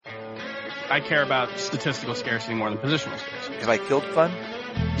I care about statistical scarcity more than positional scarcity. Have I killed fun?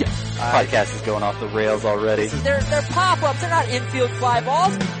 Yes. Podcast is going off the rails already. They're pop-ups. They're not infield fly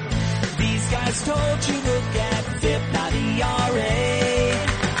balls. These guys told you look at FIP, not ERA.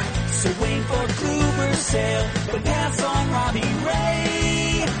 So wait for Kluber's sale, but pass on Robbie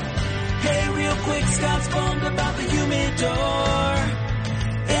Ray. Hey, real quick, Scott's bummed about the humidor.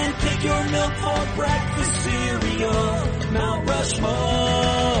 And pick your milk for breakfast cereal, Mount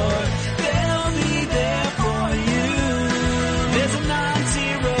Rushmore. They'll be there for you. There's a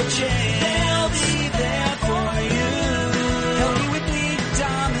non-zero chance. They'll be there for you. Help you with league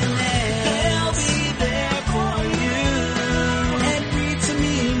dominance. They'll be there for you. And read some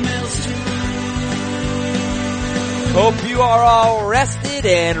emails too. Hope you are all rested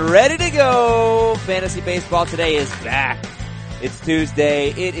and ready to go. Fantasy baseball today is back. It's Tuesday.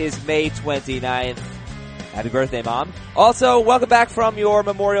 It is May 29th. Happy birthday, Mom. Also, welcome back from your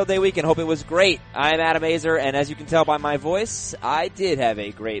Memorial Day weekend. Hope it was great. I'm Adam Azer, and as you can tell by my voice, I did have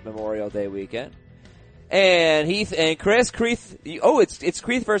a great Memorial Day weekend. And Heath and Chris, it's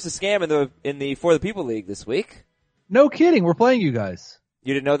Creeth versus Scam in the For the People League this week. No kidding. We're playing you guys.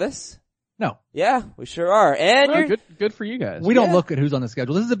 You didn't know this? No. Yeah, we sure are. And Good for you guys. We don't look at who's on the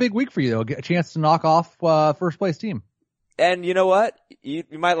schedule. This is a big week for you, though. Get a chance to knock off first place team. And you know what? You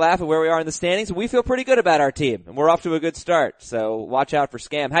might laugh at where we are in the standings, but we feel pretty good about our team, and we're off to a good start. So watch out for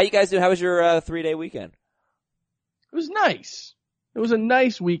Scam. How you guys doing? How was your 3-day weekend? It was nice. It was a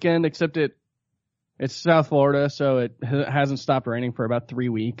nice weekend, except it's South Florida, so it hasn't stopped raining for about 3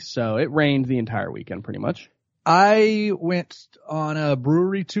 weeks. So it rained the entire weekend, pretty much. I went on a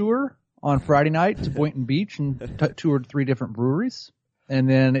brewery tour on Friday night to Boynton Beach and toured 3 different breweries. And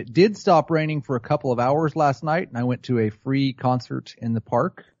then it did stop raining for a couple of hours last night, and I went to a free concert in the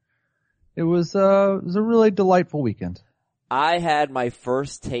park. It was a really delightful weekend. I had my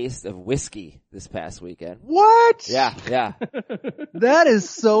first taste of whiskey this past weekend. What? Yeah. That is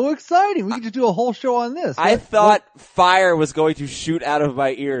so exciting. We could just do a whole show on this. I thought fire was going to shoot out of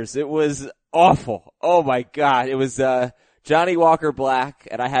my ears. It was awful. Oh my God. It was, Johnny Walker Black,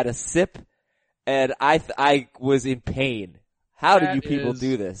 and I had a sip, and I was in pain. How did you people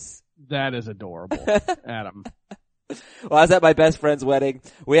do this? That is adorable, Adam. Well, I was at my best friend's wedding.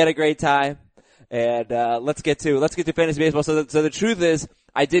 We had a great time. And, let's get to fantasy baseball. So the truth is,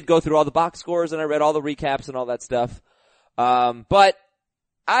 I did go through all the box scores and I read all the recaps and all that stuff. But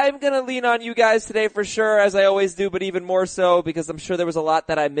I'm gonna lean on you guys today for sure, as I always do, but even more so because I'm sure there was a lot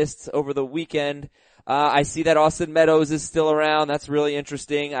that I missed over the weekend. I see that Austin Meadows is still around. That's really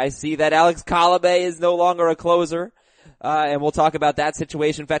interesting. I see that Alex Colomé is no longer a closer. And we'll talk about that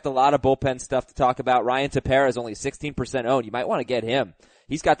situation. In fact, a lot of bullpen stuff to talk about. Ryan Tepera is only 16% owned. You might want to get him.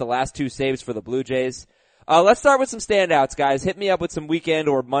 He's got the last 2 saves for the Blue Jays. Let's start with some standouts, guys. Hit me up with some weekend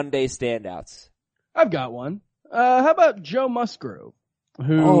or Monday standouts. I've got one. How about Joe Musgrove?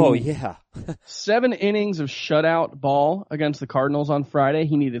 Oh, yeah. 7 innings of shutout ball against the Cardinals on Friday.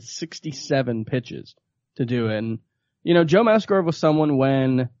 He needed 67 pitches to do it. And, Joe Musgrove was someone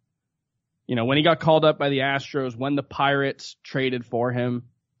when he got called up by the Astros, when the Pirates traded for him,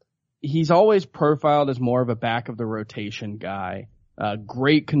 he's always profiled as more of a back of the rotation guy.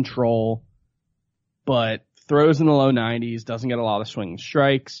 Great control, but throws in the low 90s, doesn't get a lot of swinging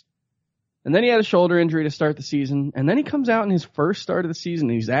strikes. And then he had a shoulder injury to start the season. And then he comes out in his first start of the season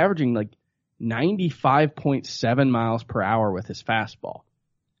and he's averaging like 95.7 miles per hour with his fastball.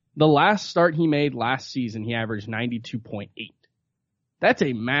 The last start he made last season, he averaged 92.8. That's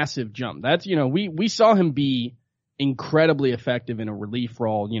a massive jump. That's, we saw him be incredibly effective in a relief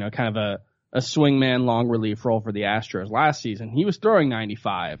role, kind of a swingman long relief role for the Astros last season. He was throwing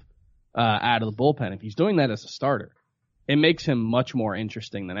 95, out of the bullpen. If he's doing that as a starter, it makes him much more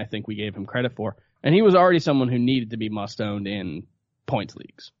interesting than I think we gave him credit for. And he was already someone who needed to be must-owned in points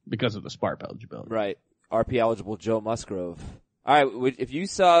leagues because of the SPARP eligibility. Right. RP eligible Joe Musgrove. All right. If you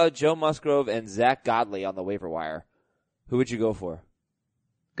saw Joe Musgrove and Zach Godley on the waiver wire, who would you go for?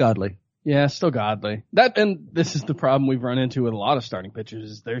 Godly. Yeah, still Godley. And this is the problem we've run into with a lot of starting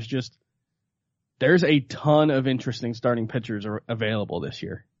pitchers is there's a ton of interesting starting pitchers available this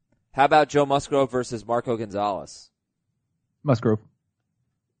year. How about Joe Musgrove versus Marco Gonzalez? Musgrove.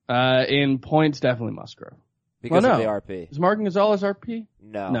 In points, definitely Musgrove. Because of the RP. Is Marco Gonzalez RP?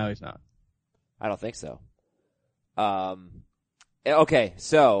 No, he's not. I don't think so. Okay,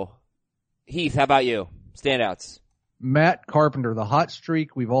 so Heath, how about you? Standouts. Matt Carpenter, the hot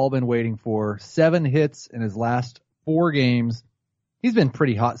streak we've all been waiting for. 7 hits in his last 4 games. He's been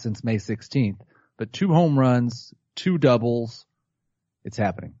pretty hot since May 16th, but 2 home runs, 2 doubles. It's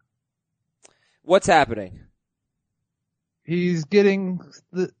happening. What's happening? He's getting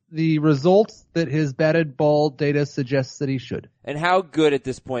the results that his batted ball data suggests that he should. And how good at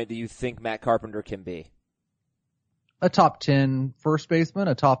this point do you think Matt Carpenter can be? A top 10 first baseman,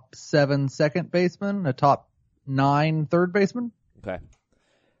 a top 7 second baseman, a top 9 third baseman. Okay.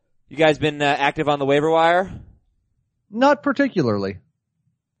 You guys been active on the waiver wire? Not particularly.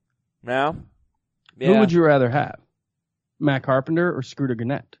 No? Who would you rather have? Matt Carpenter or Scooter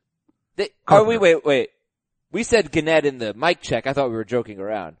Gennett? Wait. We said Gennett in the mic check. I thought we were joking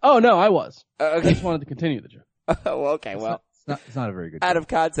around. Oh, no, I was. Okay. I just wanted to continue the joke. Oh, okay, well. It's not a very good Out joke. of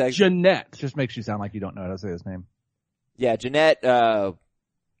context. Jeanette. Just makes you sound like you don't know how to say his name. Yeah, Jeanette,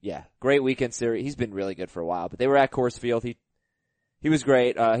 great weekend series. He's been really good for a while, but they were at Coors Field. He was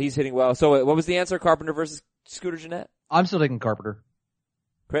great. He's hitting well. So what was the answer? Carpenter versus Scooter Gennett? I'm still taking Carpenter.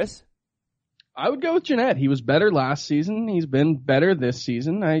 Chris? I would go with Jeanette. He was better last season. He's been better this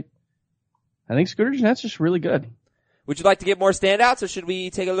season. I think Scooter Gennett's just really good. Would you like to get more standouts, or should we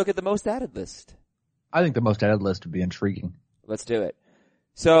take a look at the most added list? I think the most added list would be intriguing. Let's do it.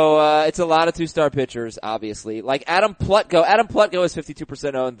 So, it's a lot of 2-star pitchers, obviously. Like Adam Plutko. Adam Plutko is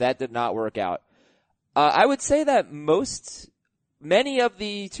 52% owned. That did not work out. I would say that many of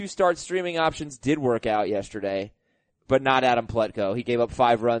the 2-star streaming options did work out yesterday, but not Adam Plutko. He gave up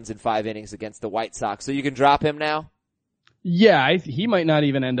 5 runs in 5 innings against the White Sox. So you can drop him now? Yeah, he might not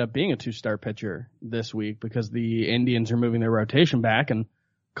even end up being a 2-star pitcher this week because the Indians are moving their rotation back and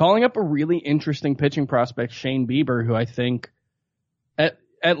calling up a really interesting pitching prospect, Shane Bieber, who I think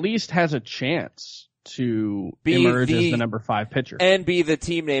at least has a chance to emerge as the number 5 pitcher. And be the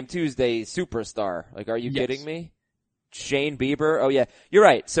Team Name Tuesday superstar. Like, are you kidding me? Shane Bieber? Oh yeah, you're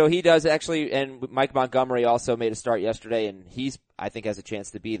right. So he does actually, and Mike Montgomery also made a start yesterday, and I think has a chance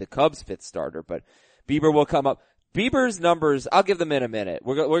to be the Cubs' 5th starter, but Bieber will come up. Bieber's numbers, I'll give them in a minute.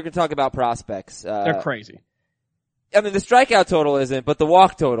 We're going to talk about prospects. They're crazy. I mean, the strikeout total isn't, but the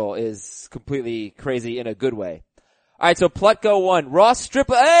walk total is completely crazy in a good way. Alright, so Plutko won. Ross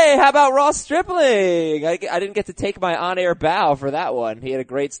Stripling. Hey, how about Ross Stripling? I didn't get to take my on-air bow for that one. He had a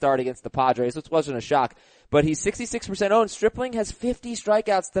great start against the Padres, which wasn't a shock. But he's 66% owned. Stripling has 50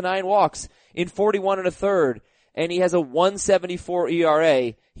 strikeouts to 9 walks in 41 1/3, and he has a 1.74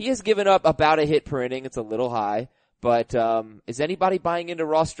 ERA. He has given up about a hit per inning. It's a little high, but is anybody buying into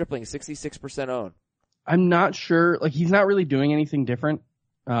Ross Stripling? 66% owned. I'm not sure. Like, he's not really doing anything different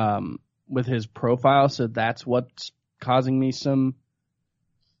with his profile, so that's what's causing me some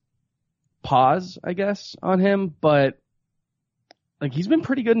pause, I guess, on him. But like, he's been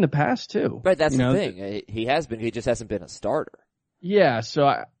pretty good in the past too. Right, that's the thing. He has been. He just hasn't been a starter. Yeah, so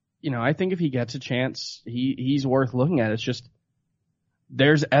I think if he gets a chance, he's worth looking at. It's just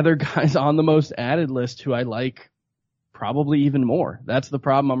there's other guys on the most added list who I like probably even more. That's the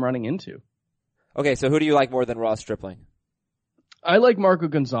problem I'm running into. Okay, so who do you like more than Ross Stripling? I like Marco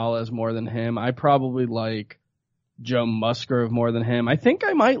Gonzalez more than him. I probably like Joe Musgrove more than him. I think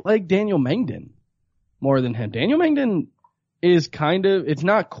I might like Daniel Mengden more than him. Daniel Mengden is it's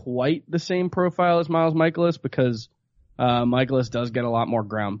not quite the same profile as Miles Michaelis because Michaelis does get a lot more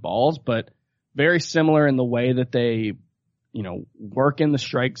ground balls, but very similar in the way that they, work in the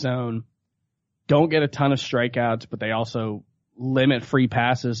strike zone, don't get a ton of strikeouts, but they also limit free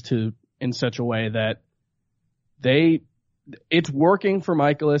passes in such a way that it's working for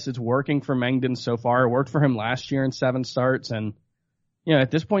Michaelis. It's working for Mengden so far. It worked for him last year in 7 starts. And,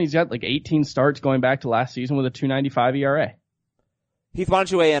 at this point, he's got like 18 starts going back to last season with a 2.95 ERA. Heath, why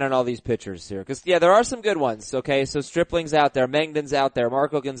don't you weigh in on all these pitchers here? Cause there are some good ones. Okay. So Stripling's out there. Mengden's out there.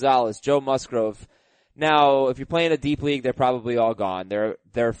 Marco Gonzalez, Joe Musgrove. Now, if you're playing a deep league, they're probably all gone. They're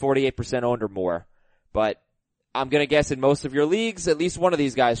 48% owned or more. But I'm going to guess in most of your leagues, at least one of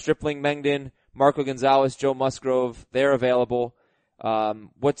these guys, Stripling, Mengden, Marco Gonzalez, Joe Musgrove, they're available.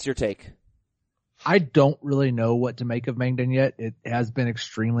 What's your take? I don't really know what to make of Mengden yet. It has been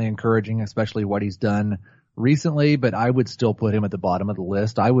extremely encouraging, especially what he's done recently, but I would still put him at the bottom of the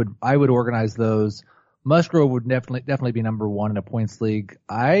list. I would organize those. Musgrove would definitely be number 1 in a points league.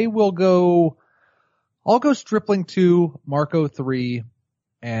 I'll go Stripling 2, Marco 3,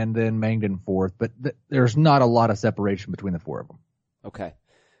 and then Mengden 4th, but there's not a lot of separation between the 4 of them. Okay.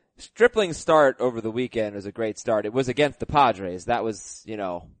 Stripling's start over the weekend was a great start. It was against the Padres. That was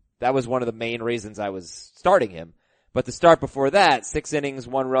one of the main reasons I was starting him. But the start before that, 6 innings,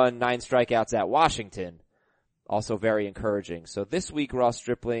 1 run, 9 strikeouts at Washington. Also very encouraging. So this week, Ross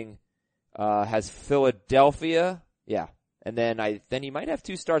Stripling, has Philadelphia. Yeah. And then he might have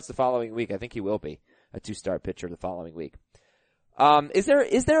 2 starts the following week. I think he will be a 2-star pitcher the following week. Is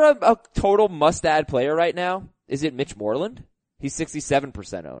there a total must-add player right now? Is it Mitch Moreland? He's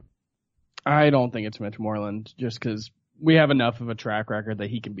 67% owned. I don't think it's Mitch Moreland just because we have enough of a track record that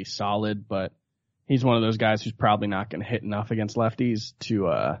he can be solid, but he's one of those guys who's probably not going to hit enough against lefties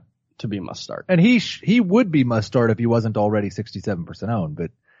to be a must start. And he would be must start if he wasn't already 67% owned,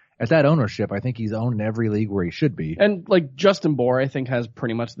 but at that ownership, I think he's owned in every league where he should be. And like Justin Bour, I think has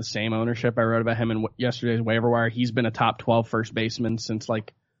pretty much the same ownership. I wrote about him in yesterday's waiver wire. He's been a top 12 first baseman since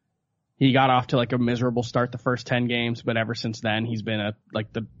like he got off to like a miserable start the first 10 games, but ever since then he's been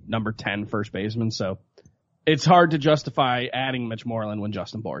the number 10 first baseman. So it's hard to justify adding Mitch Moreland when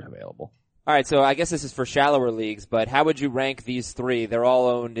Justin Bour is available. All right, so I guess this is for shallower leagues, but how would you rank these three? They're all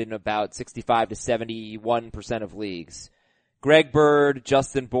owned in about 65 to 71% of leagues. Greg Bird,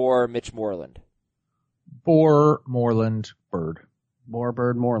 Justin Bour, Mitch Moreland. Bour, Moreland, Bird. Bour,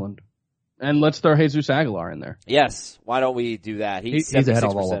 Bird, Moreland. And let's throw Jesus Aguilar in there. Yes, why don't we do that? He's ahead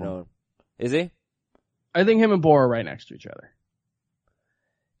of all 76% of them. owned. Is he? I think him and Bour are right next to each other.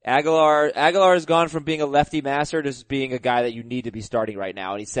 Aguilar has gone from being a lefty master to being a guy that you need to be starting right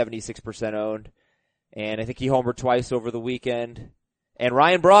now, and he's 76% owned. And I think he homered twice over the weekend. And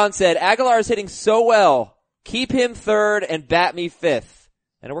Ryan Braun said, Aguilar is hitting so well. Keep him third and bat me fifth.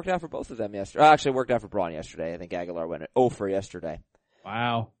 And it worked out for both of them yesterday. Actually, it worked out for Braun yesterday. I think Aguilar went 0 for yesterday.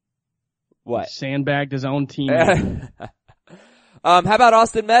 Wow. What? He sandbagged his own team. How about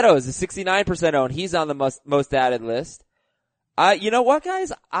Austin Meadows? Is 69% owned. He's on the most added list. You know what,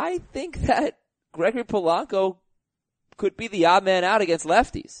 guys? I think that Gregory Polanco could be the odd man out against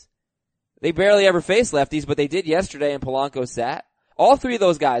lefties. They barely ever face lefties, but they did yesterday, and Polanco sat. All three of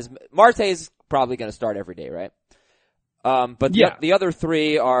those guys. Marte's probably going to start every day, right? But the other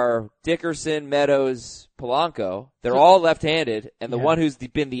three are Dickerson, Meadows, Polanco. They're all left-handed, and the one who's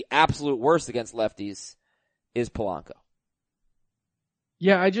been the absolute worst against lefties is Polanco.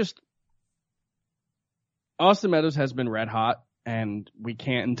 Yeah, Austin Meadows has been red hot, and we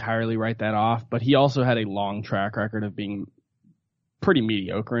can't entirely write that off, but he also had a long track record of being pretty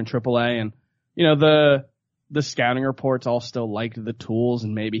mediocre in AAA, and, you know, the scouting reports all still liked the tools,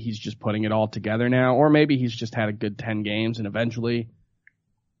 and maybe he's just putting it all together now, or maybe he's just had a good 10 games, and eventually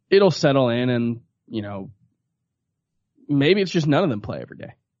it'll settle in, and, you know, maybe it's just none of them play every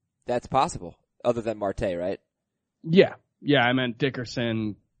day. That's possible, other than Marte, right? Yeah, I meant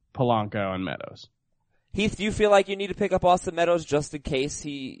Dickerson, Polanco, and Meadows. Heath, do you feel like you need to pick up Austin Meadows just in case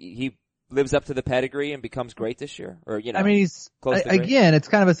he lives up to the pedigree and becomes great this year? Or, you know, I mean, it's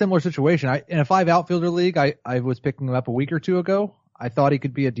kind of a similar situation. In a 5 outfielder league, I was picking him up a week or two ago. I thought he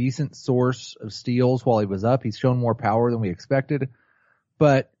could be a decent source of steals while he was up. He's shown more power than we expected,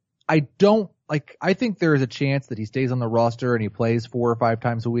 but I think there is a chance that he stays on the roster and he plays 4 or 5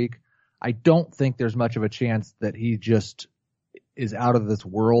 times a week. I don't think there's much of a chance that he just is out of this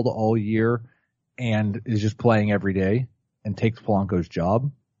world all year and is just playing every day and takes Polanco's job.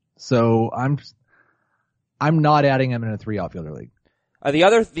 So I'm not adding him in a 3 outfielder league. The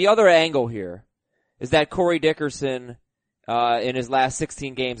other angle here is that Corey Dickerson, in his last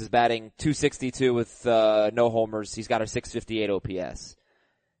 16 games is batting .262 with, no homers. He's got a .658 OPS.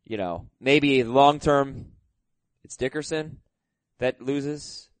 You know, maybe long term it's Dickerson that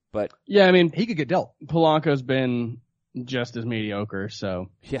loses, but. Yeah, I mean, he could get dealt. Polanco's been just as mediocre, so.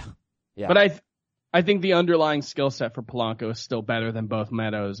 Yeah. But I think the underlying skill set for Polanco is still better than both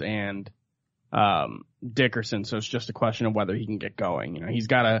Meadows and Dickerson, so it's just a question of whether he can get going. You know, he's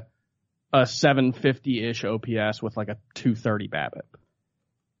got a 750-ish OPS with like a 230 BABIP.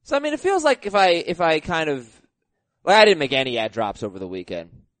 So I mean, it feels like if I kind of, well, I didn't make any ad drops over the weekend.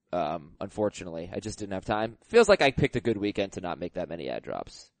 Unfortunately, I just didn't have time. Feels like I picked a good weekend to not make that many ad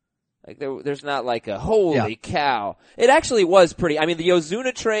drops. Like there's not like a holy cow. It actually was pretty. I mean, the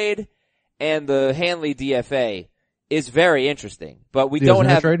Ozuna trade and the Hanley DFA is very interesting, but we don't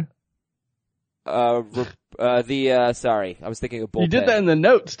have trade? Sorry, I was thinking of bullpen. You did that in the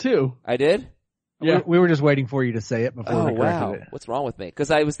notes too. I did? Yeah. We were just waiting for you to say it before we corrected it. What's wrong with me? Because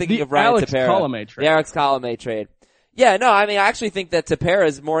I was thinking The of Ryan Alex Tepera. Colomé trade. The Alex Colomé trade. Yeah, no, I mean, I actually think that Tepera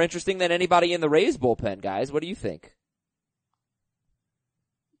is more interesting than anybody in the Rays bullpen, guys. What do you think?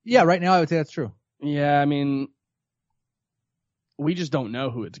 Yeah, right now I would say that's true. Yeah, I mean, we just don't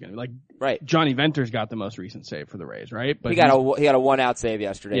know who it's going to be. Like, Right. Johnny Venter's got the most recent save for the Rays, right? But He got a 1-out save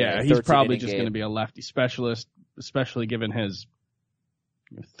yesterday. yeah, he's probably just going to be a lefty specialist, especially given his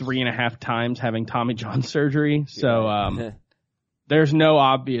 3.5 times having Tommy John surgery. So, there's no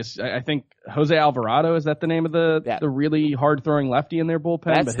obvious. I think Jose Alvarado, is that the name of the really hard throwing lefty in their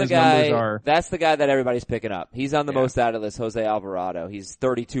bullpen? That's but the his guy. numbers are. That's the guy that everybody's picking up. He's on the most out of this. Jose Alvarado. He's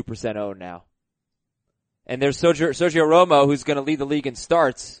 32% owned now. And there's Sergio Romo, who's going to lead the league in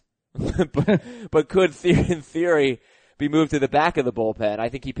starts, but could, in theory, be moved to the back of the bullpen. I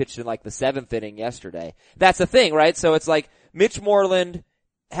think he pitched in like the 7th inning yesterday. That's the thing, right? So it's like Mitch Moreland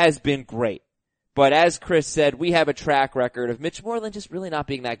has been great. But as Chris said, we have a track record of Mitch Moreland just really not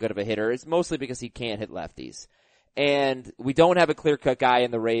being that good of a hitter. It's mostly because he can't hit lefties. And we don't have a clear-cut guy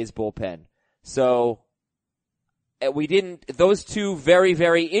in the Rays bullpen. So those two very,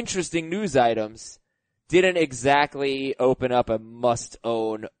 very interesting news items didn't exactly open up a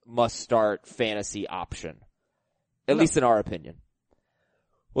must-own, must-start fantasy option. At least in our opinion.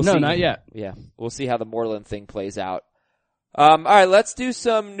 We'll see. Not yet. Yeah, we'll see how the Moreland thing plays out. Alright, let's do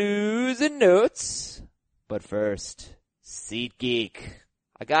some news and notes. But first, SeatGeek.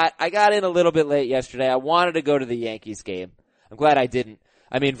 I got in a little bit late yesterday. I wanted to go to the Yankees game. I'm glad I didn't.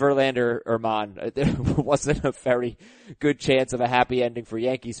 I mean, Verlander, Erman, there wasn't a very good chance of a happy ending for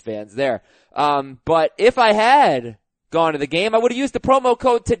Yankees fans there. But if I had gone to the game, I would have used the promo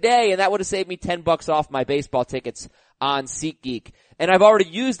code today, and that would have saved me $10 off my baseball tickets on SeatGeek. And I've already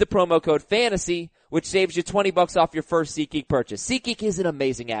used the promo code FANTASY, which saves you $20 off your first SeatGeek purchase. SeatGeek is an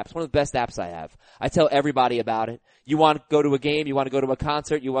amazing app. It's one of the best apps I have. I tell everybody about it. You want to go to a game, you want to go to a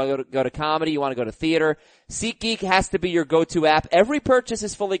concert, you want to go to comedy, you want to go to theater. SeatGeek has to be your go-to app. Every purchase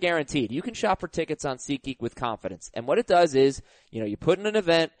is fully guaranteed. You can shop for tickets on SeatGeek with confidence. And what it does is, you put in an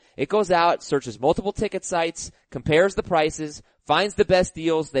event, it goes out, searches multiple ticket sites, compares the prices, finds the best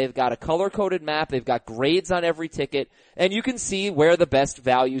deals. They've got a color-coded map. They've got grades on every ticket. And you can see where the best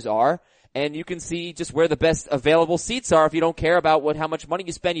values are. And you can see just where the best available seats are. If you don't care about how much money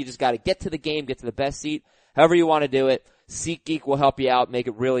you spend, you just got to get to the game, get to the best seat. However you want to do it, SeatGeek will help you out, make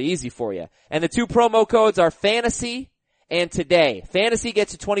it really easy for you. And the two promo codes are Fantasy and Today. Fantasy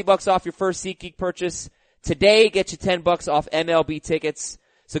gets you $20 off your first SeatGeek purchase. Today gets you $10 off MLB tickets.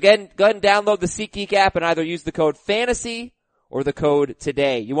 So go ahead and download the SeatGeek app and either use the code Fantasy or the code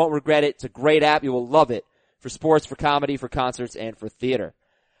Today. You won't regret it. It's a great app. You will love it for sports, for comedy, for concerts, and for theater.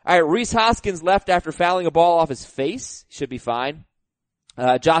 All right, Rhys Hoskins left after fouling a ball off his face. Should be fine.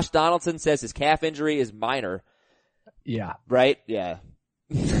 Josh Donaldson says his calf injury is minor. Yeah. Right? Yeah.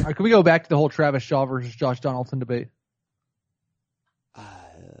 All right, can we go back to the whole Travis Shaw versus Josh Donaldson debate?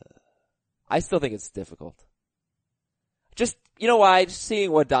 I still think it's difficult. Just, you know why? Just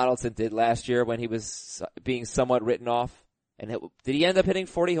seeing what Donaldson did last year when he was being somewhat written off. And did he end up hitting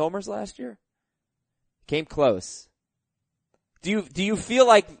 40 homers last year? Came close. Do you feel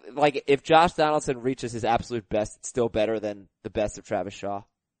like if Josh Donaldson reaches his absolute best, it's still better than the best of Travis Shaw?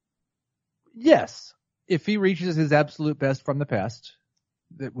 Yes. If he reaches his absolute best from the past,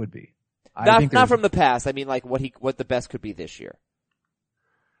 it would be. Not from the past. I mean, like what the best could be this year.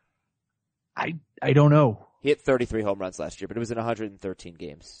 I don't know. He hit 33 home runs last year, but it was in 113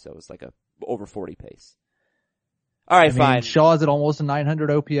 games, so it was like a over 40 pace. All right, fine. Shaw's at almost a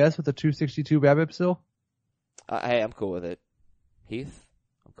 900 OPS with a 262 BABIP still. Hey, I'm cool with it. Heath,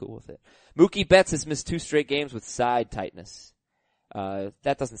 I'm cool with it. Mookie Betts has missed 2 straight games with side tightness.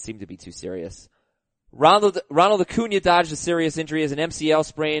 That doesn't seem to be too serious. Ronald Acuna dodged a serious injury as an MCL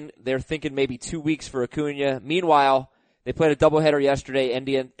sprain. They're thinking maybe 2 weeks for Acuna. Meanwhile, they played a doubleheader yesterday.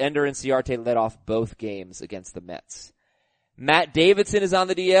 Ender and Ciarte led off both games against the Mets. Matt Davidson is on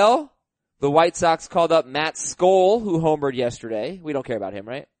the DL. The White Sox called up Matt Skoll, who homered yesterday. We don't care about him,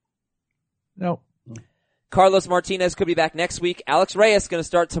 right? No. Carlos Martinez could be back next week. Alex Reyes going to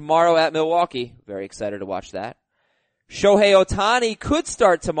start tomorrow at Milwaukee. Very excited to watch that. Shohei Ohtani could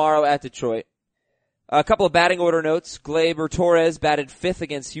start tomorrow at Detroit. A couple of batting order notes. Gleyber Torres batted 5th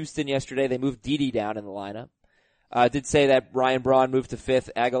against Houston yesterday. They moved Didi down in the lineup. Did say that Ryan Braun moved to 5th.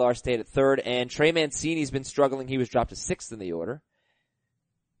 Aguilar stayed at 3rd. And Trey Mancini's been struggling. He was dropped to 6th in the order.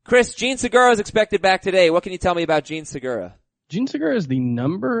 Chris, Gene Segura is expected back today. What can you tell me about Gene Segura? Gene Segura is the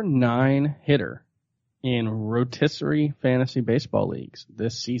number 9 hitter in rotisserie fantasy baseball leagues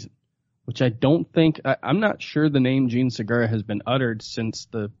this season, which I don't think, I'm not sure the name Gene Segura has been uttered since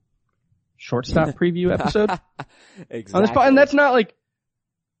the shortstop preview episode. Exactly. And that's not like,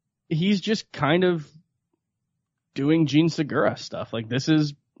 he's just kind of doing Gene Segura stuff. Like, this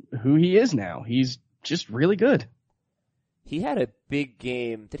is who he is now. He's just really good. He had a big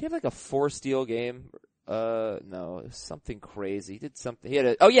game. Did he have like a 4-steal game? No, it was something crazy. He did something. He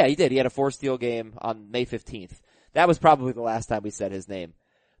did. He had a 4-steal game on May 15th. That was probably the last time we said his name.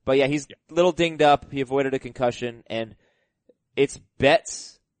 But yeah, he's a little dinged up. He avoided a concussion, and it's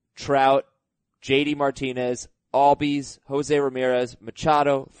Betts, Trout, JD Martinez, Albies, Jose Ramirez,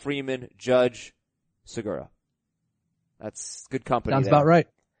 Machado, Freeman, Judge, Segura. That's good company. Sounds there. about right.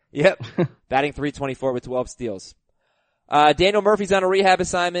 Yep. Batting .324 with 12 steals. Daniel Murphy's on a rehab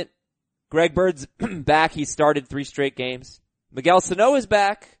assignment. Greg Bird's back. He started 3 straight games. Miguel Sano is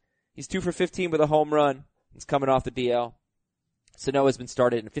back. He's 2 for 15 with a home run. It's coming off the DL. Sano has been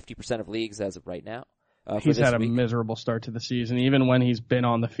started in 50% of leagues as of right now. He's had a miserable start to the season. Even when he's been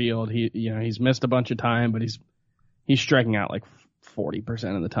on the field, he's missed a bunch of time, but he's striking out like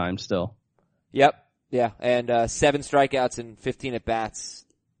 40% of the time still. Yep. Yeah. And 7 strikeouts and 15 at bats,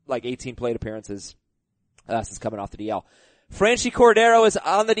 like 18 plate appearances. Since coming off the DL. Franchy Cordero is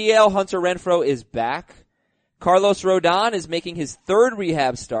on the DL. Hunter Renfroe is back. Carlos Rodon is making his 3rd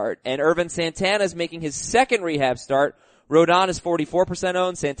rehab start, and Irvin Santana is making his 2nd rehab start. Rodon is 44%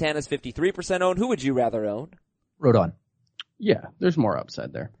 owned. Santana is 53% owned. Who would you rather own? Rodon. Yeah, there's more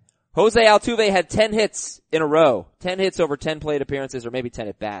upside there. Jose Altuve had 10 hits in a row. 10 hits over 10 plate appearances, or maybe 10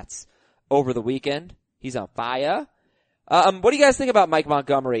 at bats over the weekend. He's on fire. What do you guys think about Mike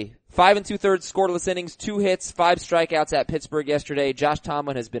Montgomery? 5 2/3 scoreless innings, 2 hits, 5 strikeouts at Pittsburgh yesterday. Josh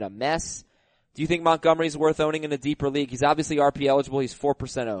Tomlin has been a mess. Do you think Montgomery's worth owning in a deeper league? He's obviously RP eligible. He's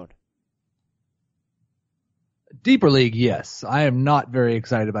 4% owned. Deeper league, yes. I am not very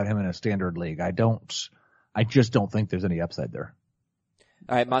excited about him in a standard league. I just don't think there's any upside there.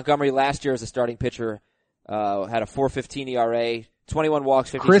 All right, Montgomery last year as a starting pitcher had a 4.15 ERA, 21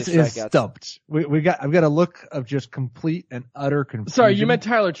 walks, 56 Chris strikeouts. is stumped. I've got a look of just complete and utter confusion. Sorry, you meant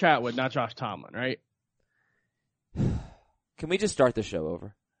Tyler Chatwood, not Josh Tomlin, right? Can we just start the show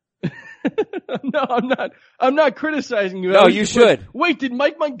over? No, I'm not criticizing you. No, you should. Wait, did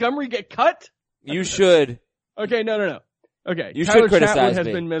Mike Montgomery get cut? You should. Okay, no. Okay, You Tyler should criticize Chatwood has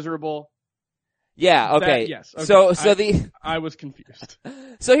me. been miserable. Yeah, okay. Yes. Okay. So I was confused.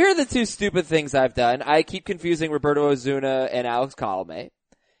 So here are the 2 stupid things I've done. I keep confusing Roberto Ozuna and Alex Colomé.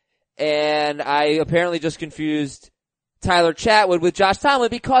 And I apparently just confused Tyler Chatwood with Josh Tomlin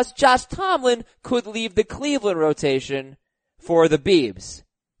because Josh Tomlin could leave the Cleveland rotation for the Biebs,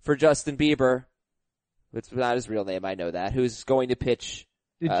 for Justin Bieber. It's not his real name, I know that, who's going to pitch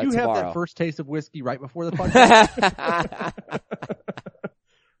Did you tomorrow. have that first taste of whiskey right before the podcast?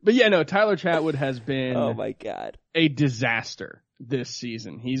 But yeah, no, Tyler Chatwood has been Oh my God. a disaster this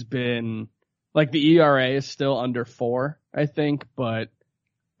season. He's been, like, the ERA is still under 4, I think, but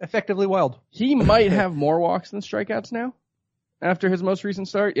Effectively wild. he might have more walks than strikeouts now after his most recent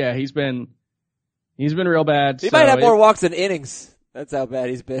start. Yeah, he's been real bad. He so might have more walks than innings. That's how bad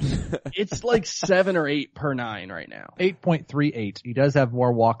he's been. It's like 7 or 8 per 9 right now. 8.38. He does have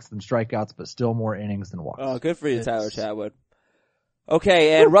more walks than strikeouts, but still more innings than walks. Oh, good for you, Tyler Chatwood.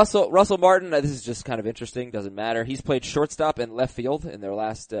 Okay, and Russell Martin, this is just kind of interesting, doesn't matter. He's played shortstop and left field in their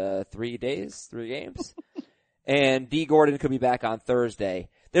last 3 games. And D. Gordon could be back on Thursday.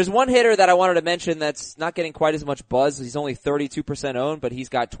 There's one hitter that I wanted to mention that's not getting quite as much buzz. He's only 32% owned, but he's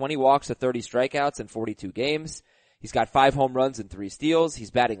got 20 walks to 30 strikeouts in 42 games. He's got 5 home runs and 3 steals.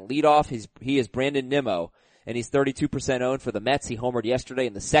 He's batting leadoff. He is Brandon Nimmo, and he's 32% owned for the Mets. He homered yesterday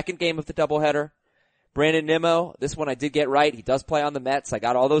in the second game of the doubleheader. Brandon Nimmo, this one I did get right. He does play on the Mets. I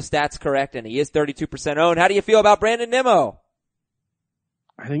got all those stats correct, and he is 32% owned. How do you feel about Brandon Nimmo?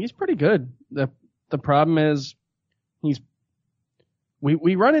 I think he's pretty good. The problem is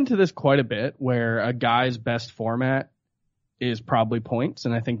we run into this quite a bit where a guy's best format is probably points,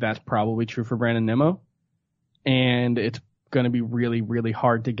 and I think that's probably true for Brandon Nimmo. And it's going to be really, really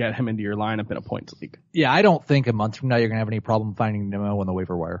hard to get him into your lineup in a points league. Yeah, I don't think a month from now you're going to have any problem finding Nimmo on the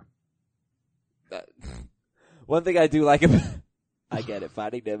waiver wire. One thing I do like I get it,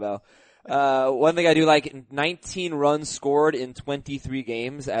 finding Nimmo. One thing I do like, 19 runs scored in 23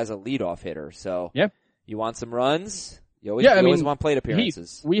 games as a leadoff hitter. So, Yep. You want some runs? You always want plate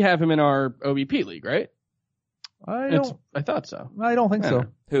appearances. We have him in our OBP league, right? I thought so. I don't think so.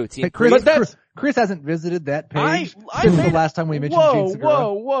 Who? Team Hey, Chris, But that's- Chris hasn't visited that page I since made the last time we mentioned Whoa, Gene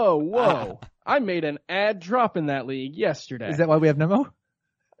Segura. whoa. I made an ad drop in that league yesterday. Is that why we have Nimmo?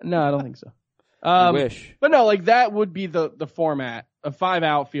 No, I don't think so. You wish. But no, like that would be the format, a 5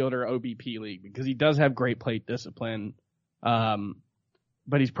 outfielder OBP league, because he does have great plate discipline.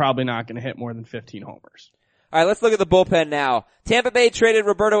 But he's probably not going to hit more than 15 homers. All right, let's look at the bullpen now. Tampa Bay traded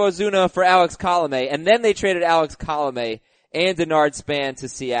Roberto Ozuna for Alex Colomé, and then they traded Alex Colomé and Denard Span to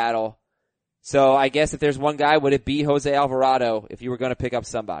Seattle. So I guess if there's one guy, would it be Jose Alvarado if you were going to pick up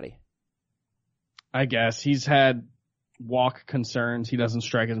somebody? I guess he's had walk concerns. He doesn't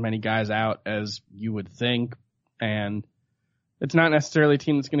strike as many guys out as you would think. And it's not necessarily a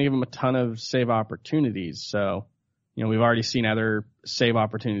team that's going to give him a ton of save opportunities. So, we've already seen other save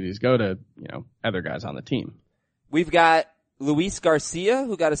opportunities go to, other guys on the team. We've got Luis Garcia,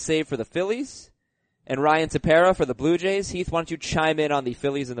 who got a save for the Phillies, and Ryan Tepera for the Blue Jays. Heath, why don't you chime in on the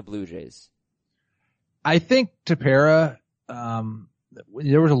Phillies and the Blue Jays? I think Tepera,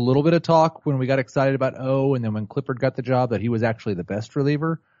 there was a little bit of talk when we got excited about and then when Clippard got the job that he was actually the best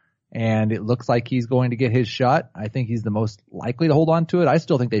reliever. and it looks like he's going to get his shot. I think he's the most likely to hold on to it. I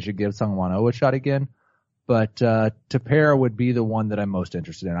still think they should give Sungwon Oh a shot again, but Tepera would be the one that I'm most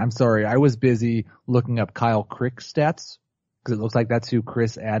interested in. I'm sorry, I was busy looking up Kyle Crick's stats because it looks like that's who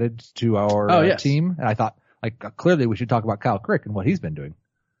Chris added to our team, and I thought, like, clearly we should talk about Kyle Crick and what he's been doing.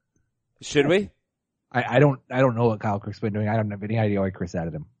 Should we? I don't know what Kyle Crick's been doing. I don't have any idea why Chris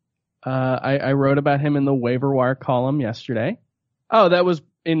added him. I wrote about him in the waiver wire column yesterday. Oh, that was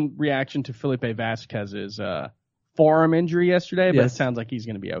in reaction to Felipe Vasquez's forearm injury yesterday, but It sounds like he's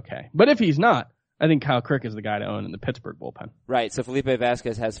going to be okay. But if he's not, I think Kyle Crick is the guy to own in the Pittsburgh bullpen. Right, so Felipe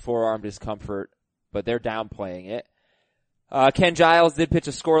Vasquez has forearm discomfort, but they're downplaying it. Ken Giles did pitch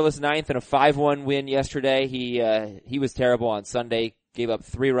a scoreless ninth in a 5-1 win yesterday. He was terrible on Sunday, gave up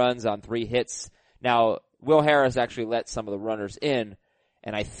 3 runs on 3 hits. Now, Will Harris actually let some of the runners in,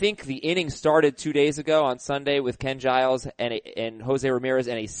 and I think the inning started 2 days ago on Sunday with Ken Giles and Jose Ramirez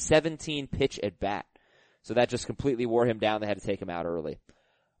and a 17-pitch at bat. So that just completely wore him down. They had to take him out early.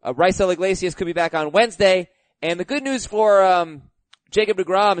 Raisel Iglesias could be back on Wednesday, and the good news for Jacob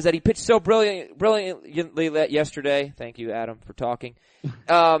deGrom is that he pitched so brilliantly yesterday. Thank you, Adam, for talking.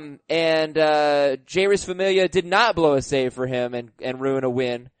 And Jairus Familia did not blow a save for him and ruin a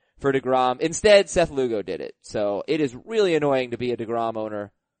win for deGrom. Instead, Seth Lugo did it. So it is really annoying to be a deGrom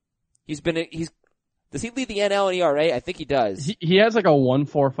owner. Does he lead the NL in ERA? I think he does. He has like a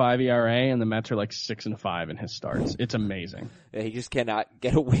 1.45 ERA, and the Mets are like 6-5 in his starts. It's amazing. Yeah, he just cannot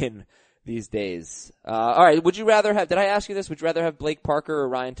get a win these days. All right. Did I ask you this? Would you rather have Blake Parker or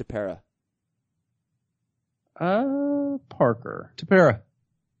Ryan Tepera? Parker. Tepera.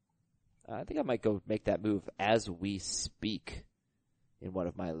 I think I might go make that move as we speak in one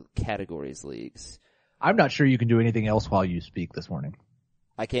of my categories leagues. I'm not sure you can do anything else while you speak this morning.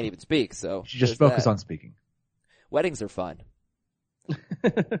 I can't even speak, so. You should just focus on speaking. Weddings are fun.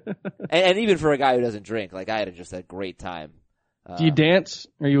 and even for a guy who doesn't drink, like I had just a great time. Do you dance?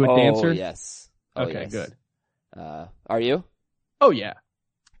 Are you a dancer? Yes. Okay, yes. good. Are you? Oh yeah.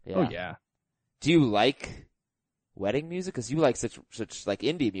 Yeah. Oh yeah. Do you like wedding music? Cause you like such like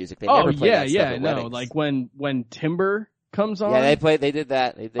indie music. They never play that stuff at weddings. Like when Timber comes on. Yeah, they did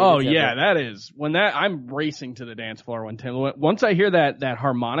that. They yeah, that is I'm racing to the dance floor when Timber. Once I hear that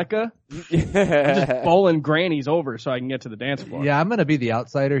harmonica, I'm just bowling grannies over so I can get to the dance floor. Yeah, I'm going to be the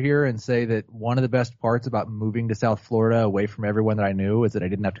outsider here and say that one of the best parts about moving to South Florida away from everyone that I knew is that I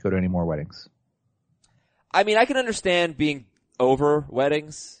didn't have to go to any more weddings. I mean, I can understand being over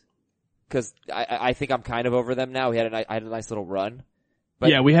weddings because I think I'm kind of over them now. I had a nice little run. But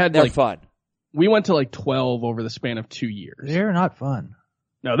yeah, we had they're fun. We went to like 12 over the span of 2 years. They're not fun.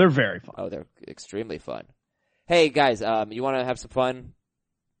 No, they're very fun. Oh, they're extremely fun. Hey guys, you want to have some fun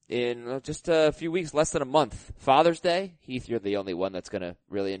in just a few weeks, less than a month? Father's Day? Heath, you're the only one that's going to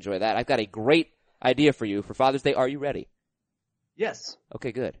really enjoy that. I've got a great idea for you for Father's Day. Are you ready? Yes.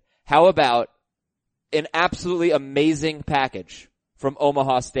 Okay, good. How about an absolutely amazing package from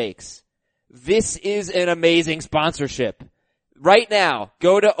Omaha Steaks? This is an amazing sponsorship. Right now,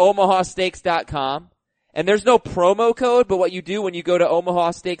 go to omahasteaks.com, and there's no promo code, but what you do when you go to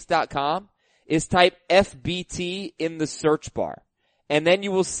omahasteaks.com is type FBT in the search bar, and then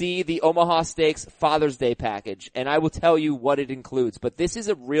you will see the Omaha Steaks Father's Day package, and I will tell you what it includes. But this is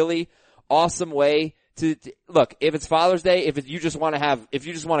a really awesome way to look, if it's Father's Day, if you just want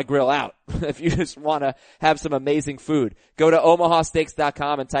to grill out, if you just want to have some amazing food, go to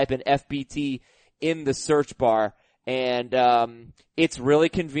omahasteaks.com and type in FBT in the search bar. And it's really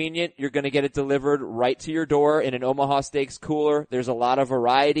convenient. You're going to get it delivered right to your door in an Omaha Steaks cooler. There's a lot of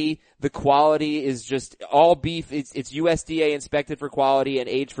variety. The quality is just all beef. It's USDA inspected for quality and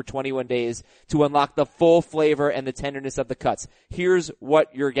aged for 21 days to unlock the full flavor and the tenderness of the cuts. Here's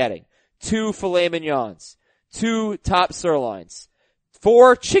what you're getting: 2 filet mignons, 2 top sirloins,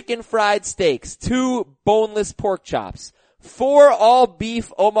 4 chicken fried steaks, 2 boneless pork chops, 4 all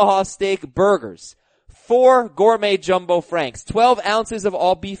beef Omaha Steak burgers, 4 gourmet jumbo franks, 12 ounces of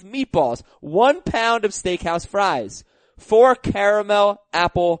all beef meatballs, 1 pound of steakhouse fries, 4 caramel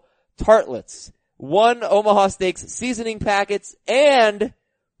apple tartlets, 1 Omaha Steaks seasoning packets, and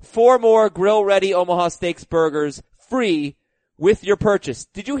 4 more grill ready Omaha Steaks burgers free with your purchase.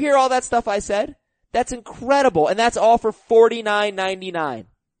 Did you hear all that stuff I said? That's incredible. And that's all for $49.99.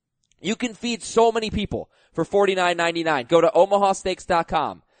 You can feed so many people for $49.99. Go to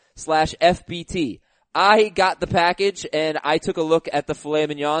omahasteaks.com/FBT. I got the package and I took a look at the filet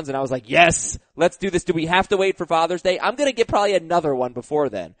mignons and I was like, yes, let's do this. Do we have to wait for Father's Day? I'm going to get probably another one before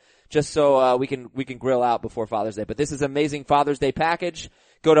then, just so we can grill out before Father's Day. But this is an amazing Father's Day package.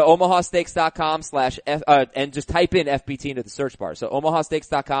 Go to omahasteaks.com and just type in FBT into the search bar. So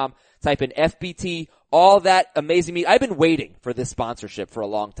omahasteaks.com, type in FBT, all that amazing meat. I've been waiting for this sponsorship for a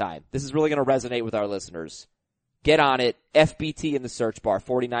long time. This is really going to resonate with our listeners. Get on it. FBT in the search bar,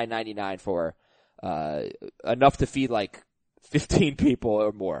 $49.99 for, enough to feed like 15 people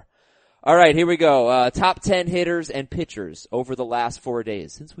or more. All right, here we go. Top 10 hitters and pitchers over the last 4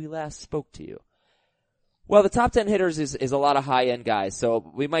 days since we last spoke to you. Well, the top 10 hitters is a lot of high-end guys, so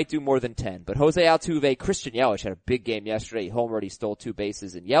we might do more than 10. But Jose Altuve, Christian Yelich had a big game yesterday. He homered, he stole 2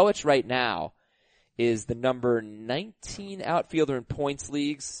 bases. And Yelich right now is the number 19 outfielder in points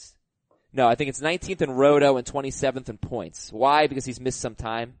leagues. No, I think it's 19th in Roto and 27th in points. Why? Because he's missed some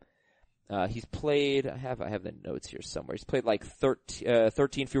time. He's played, I have the notes here somewhere. He's played like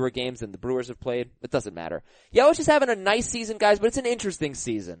 13 fewer games than the Brewers have played. It doesn't matter. Yelich is having a nice season, guys, but it's an interesting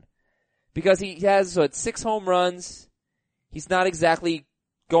season. Because he has 6 home runs. He's not exactly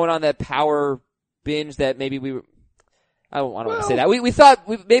going on that power binge that maybe I don't want to say that. We thought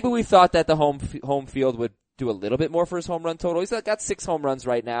that the home field would do a little bit more for his home run total. He's got 6 home runs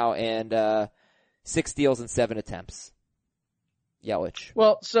right now and 6 steals and 7 attempts. Yelich.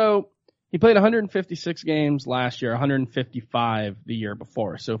 Well, so he played 156 games last year, 155 the year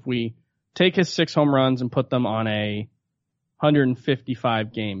before. So if we take his 6 home runs and put them on a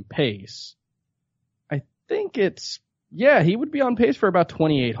 155 game pace, I think he would be on pace for about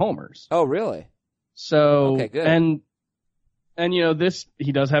 28 homers. Oh, really? So, okay, good. And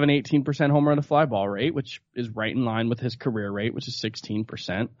he does have an 18% home run to fly ball rate, which is right in line with his career rate, which is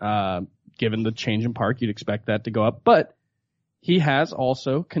 16%. Given the change in park, you'd expect that to go up, but he has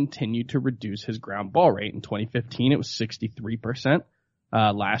also continued to reduce his ground ball rate. In 2015, it was 63%.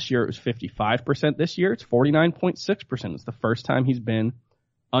 Last year it was 55%. This year it's 49.6%. It's the first time he's been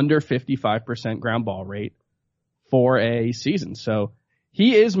under 55% ground ball rate for a season. So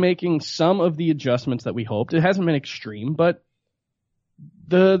he is making some of the adjustments that we hoped. It hasn't been extreme, but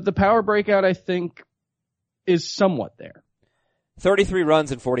the power breakout, I think, is somewhat there. 33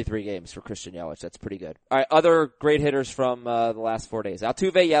 runs in 43 games for Christian Yelich. That's pretty good. All right, other great hitters from the last 4 days.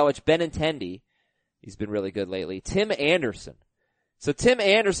 Altuve, Yelich, Benintendi. He's been really good lately. Tim Anderson. So Tim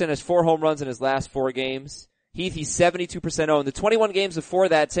Anderson has 4 home runs in his last 4 games. Heath, he's 72% owned. The 21 games before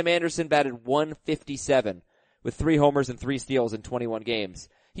that, Tim Anderson batted 157 with 3 homers and 3 steals in 21 games.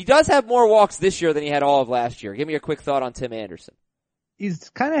 He does have more walks this year than he had all of last year. Give me your quick thought on Tim Anderson. He's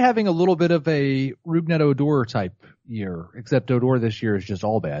kind of having a little bit of a Rougned Odor type year, except Odor this year is just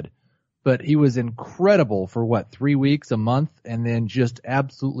all bad. But he was incredible for 3 weeks, a month, and then just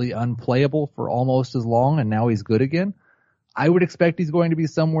absolutely unplayable for almost as long, and now he's good again. I would expect he's going to be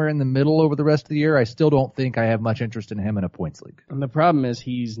somewhere in the middle over the rest of the year. I still don't think I have much interest in him in a points league. And the problem is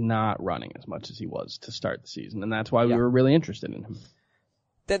he's not running as much as he was to start the season, and that's why we were really interested in him.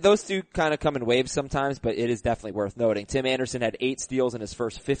 Those two kind of come in waves sometimes, but it is definitely worth noting. Tim Anderson had 8 steals in his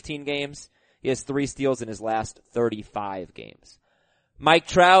first 15 games. He has 3 steals in his last 35 games. Mike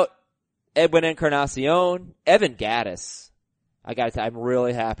Trout, Edwin Encarnacion, Evan Gattis. I gotta tell you, I'm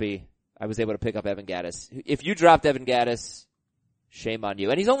really happy I was able to pick up Evan Gattis. If you dropped Evan Gattis, shame on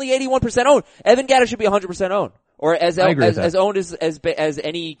you. And he's only 81% owned. Evan Gattis should be 100% owned. Or as owned as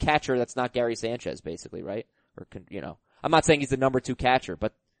any catcher that's not Gary Sanchez, basically, right? Or, I'm not saying he's the number 2 catcher,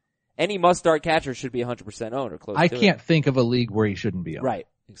 but any must-start catcher should be 100% owned or close to it. I can't think of a league where he shouldn't be owned. Right,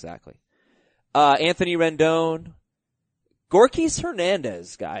 exactly. Anthony Rendon. Gorkys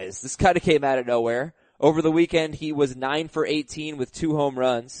Hernandez, guys. This kind of came out of nowhere. Over the weekend, he was 9 for 18 with 2 home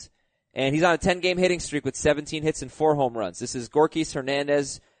runs. And he's on a 10-game hitting streak with 17 hits and 4 home runs. This is Gorkys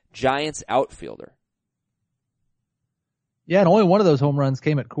Hernandez, Giants outfielder. Yeah, and only one of those home runs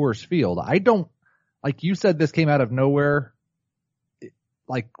came at Coors Field. Like you said, this came out of nowhere,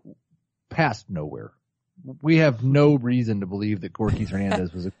 past nowhere. We have no reason to believe that Gorkys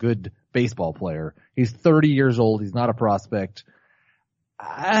Hernandez was a good baseball player. He's 30 years old. He's not a prospect.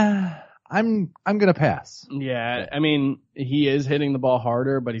 I'm gonna pass. Yeah, I mean, he is hitting the ball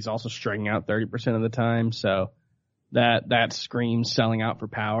harder, but he's also striking out 30% of the time, so that screams selling out for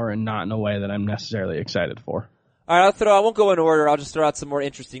power and not in a way that I'm necessarily excited for. All right, I won't go in order. I'll just throw out some more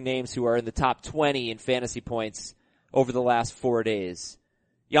interesting names who are in the top 20 in fantasy points over the last 4 days.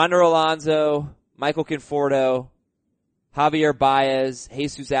 Yonder Alonso, Michael Conforto, Javier Baez,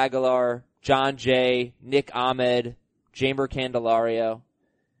 Jesus Aguilar, John Jay, Nick Ahmed, Jeimer Candelario.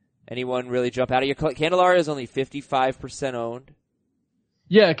 Anyone really jump out of your? Candelario is only 55% owned.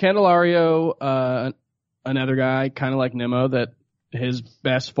 Yeah, Candelario, another guy kind of like Nimmo that his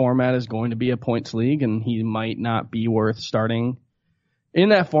best format is going to be a points league, and he might not be worth starting in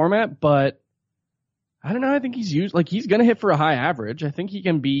that format, but I don't know. I think he's he's going to hit for a high average. I think he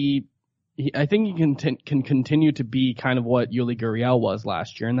can be. I think he can continue to be kind of what Yuli Gurriel was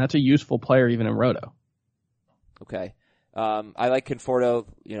last year, and that's a useful player even in Roto. Okay. I like Conforto.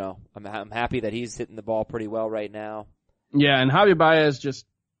 You know, I'm happy that he's hitting the ball pretty well right now. Yeah, and Javi Baez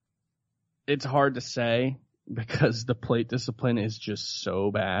it's hard to say because the plate discipline is just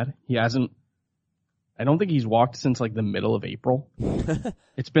so bad. I don't think he's walked since like the middle of April.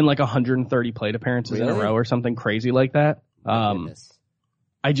 It's been like 130 plate appearances in a row or something crazy like that.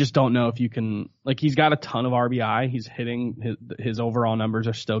 I just don't know if you can, he's got a ton of RBI. He's hitting, his overall numbers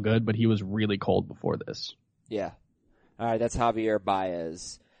are still good, but he was really cold before this. Yeah. All right, that's Javier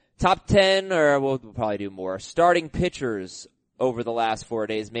Baez. Top 10, or we'll probably do more. Starting pitchers over the last 4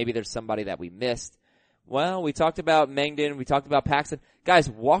 days. Maybe there's somebody that we missed. Well, we talked about Mengden. We talked about Paxton. Guys,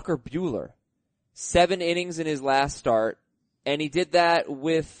 Walker Buehler. 7 innings in his last start. And he did that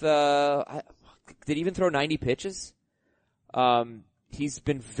with, did he even throw 90 pitches? He's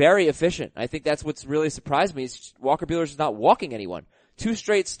been very efficient. I think that's what's really surprised me is Walker Buehler's just not walking anyone. 2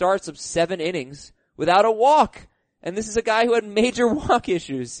 straight starts of 7 innings without a walk. And this is a guy who had major walk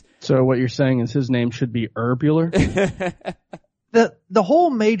issues. So what you're saying is his name should be Buehler? The whole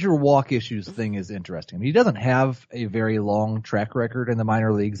major walk issues thing is interesting. I mean, he doesn't have a very long track record in the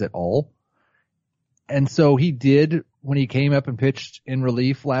minor leagues at all. And so he did, when he came up and pitched in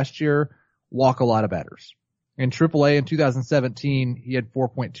relief last year, walk a lot of batters. In AAA in 2017, he had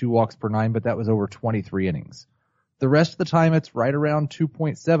 4.2 walks per 9, but that was over 23 innings. The rest of the time, it's right around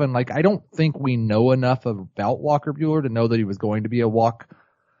 2.7. I don't think we know enough about Walker Buehler to know that he was going to be a walk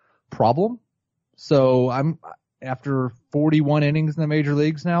problem. So after 41 innings in the major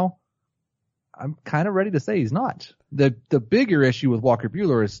leagues now, I'm kind of ready to say he's not. The bigger issue with Walker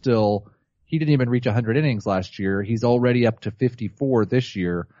Buehler is still, he didn't even reach 100 innings last year. He's already up to 54 this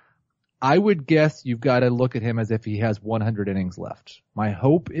year. I would guess you've got to look at him as if he has 100 innings left. My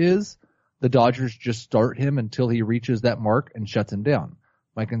hope is the Dodgers just start him until he reaches that mark and shuts him down.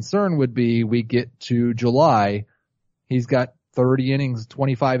 My concern would be we get to July, he's got 30 innings,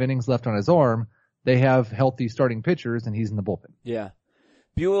 25 innings left on his arm. They have healthy starting pitchers and he's in the bullpen. Yeah.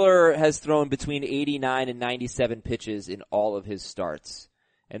 Buehler has thrown between 89 and 97 pitches in all of his starts.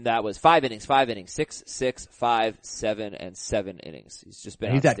 And that was 5 innings, 6, 6, 5, 7, and 7 innings. He's just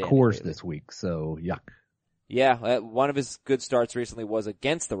been outstanding. He's at Coors lately. This week, so yuck. Yeah, one of his good starts recently was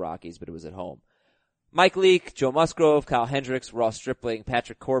against the Rockies, but it was at home. Mike Leake, Joe Musgrove, Kyle Hendricks, Ross Stripling,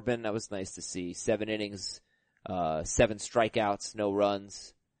 Patrick Corbin. That was nice to see. 7 innings, 7 strikeouts, no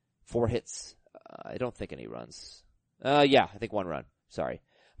runs, 4 hits. I don't think any runs. I think 1 run. Sorry.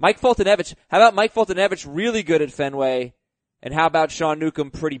 Mike Foltynewicz. How about Mike Foltynewicz really good at Fenway? And how about Sean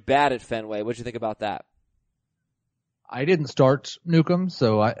Newcomb pretty bad at Fenway? What'd you think about that? I didn't start Newcomb,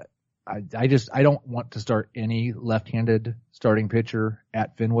 so I don't want to start any left-handed starting pitcher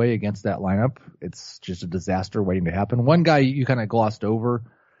at Fenway against that lineup. It's just a disaster waiting to happen. One guy you kind of glossed over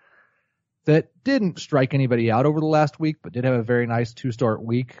that didn't strike anybody out over the last week, but did have a very nice 2-start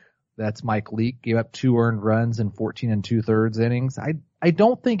week. That's Mike Leake. Gave up 2 earned runs in 14 2/3 innings. I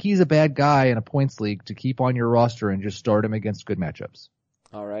don't think he's a bad guy in a points league to keep on your roster and just start him against good matchups.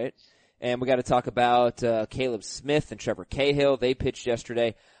 All right. And we got to talk about Caleb Smith and Trevor Cahill. They pitched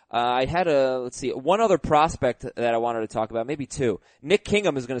yesterday. I had one other prospect that I wanted to talk about, maybe 2. Nick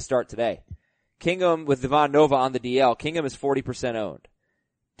Kingham is going to start today. Kingham with Devon Nova on the DL. Kingham is 40% owned.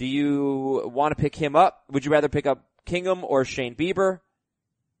 Do you want to pick him up? Would you rather pick up Kingham or Shane Bieber?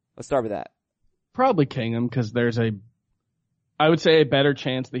 Let's start with that. Probably Kingham because there's I would say a better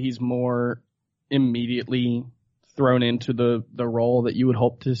chance that he's more immediately thrown into the role that you would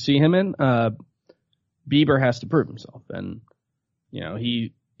hope to see him in. Bieber has to prove himself, and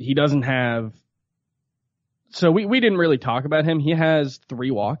he doesn't have. So we didn't really talk about him. He has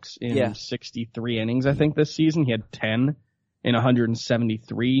 3 walks in 63 innings, I think, this season. He had 10 in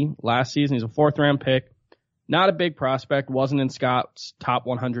 173 last season. He's a 4th-round pick. Not a big prospect. Wasn't in Scott's top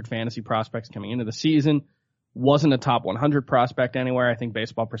 100 fantasy prospects coming into the season. Wasn't a top 100 prospect anywhere. I think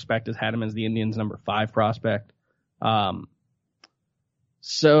Baseball Prospectus had him as the Indians' number 5 prospect.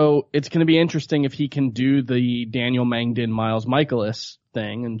 So it's going to be interesting if he can do the Daniel Mengden, Miles Michaelis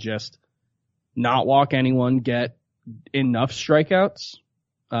thing and just not walk anyone, get enough strikeouts,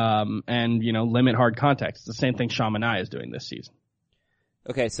 and limit hard contact. It's the same thing Sean Manaea is doing this season.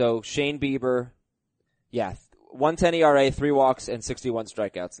 Okay, so Shane Bieber, 110 ERA, 3 walks, and 61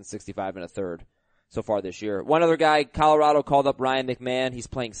 strikeouts in 65 1/3 so far this year. One other guy, Colorado called up Ryan McMahon. He's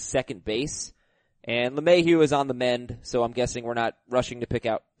playing second base. And LeMahieu is on the mend, so I'm guessing we're not rushing to pick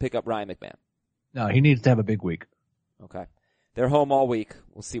up Ryan McMahon. No, he needs to have a big week. Okay. They're home all week.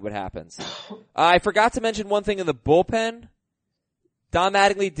 We'll see what happens. I forgot to mention one thing in the bullpen. Don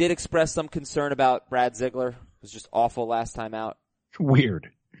Mattingly did express some concern about Brad Ziegler. It was just awful last time out.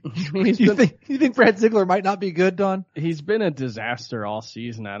 Weird. You think Brad Ziegler might not be good, Don? He's been a disaster all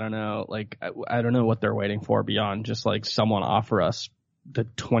season. I don't know. Like, I don't know what they're waiting for beyond just like someone offer us the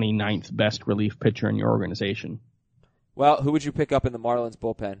 29th best relief pitcher in your organization. Well, who would you pick up in the Marlins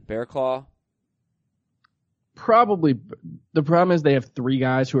bullpen? Bearclaw? Probably. The problem is they have three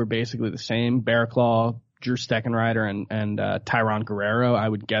guys who are basically the same. Bearclaw, Drew Steckenrider, and Tyron Guerrero. I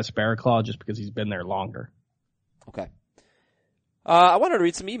would guess Bearclaw just because he's been there longer. Okay. I wanted to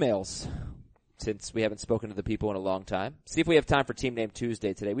read some emails since we haven't spoken to the people in a long time. See if we have time for Team Name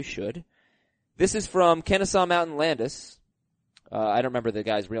Tuesday today. We should. This is from Kennesaw Mountain Landis. I don't remember the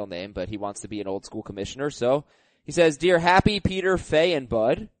guy's real name, but he wants to be an old school commissioner. So he says, "Dear Happy, Peter, Faye, and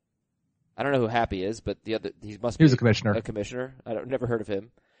Bud." I don't know who Happy is, but he must be He's a commissioner. A commissioner. Never heard of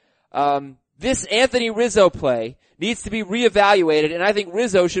him. This Anthony Rizzo play needs to be reevaluated, and I think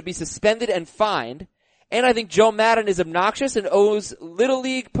Rizzo should be suspended and fined. And I think Joe Madden is obnoxious and owes Little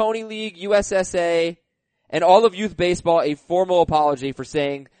League, Pony League, USSA, and all of youth baseball a formal apology for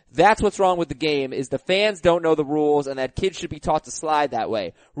saying that's what's wrong with the game is the fans don't know the rules and that kids should be taught to slide that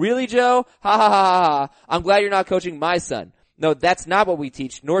way. Really, Joe? Ha ha ha ha ha. I'm glad you're not coaching my son. No, that's not what we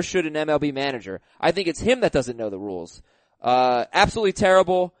teach, nor should an MLB manager. I think it's him that doesn't know the rules. Absolutely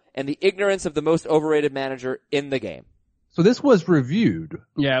terrible, and the ignorance of the most overrated manager in the game. So this was reviewed.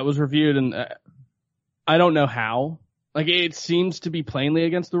 Yeah, it was reviewed, and I don't know how. Like, it seems to be plainly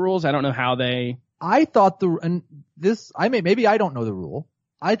against the rules. I don't know how they... I thought maybe I don't know the rule.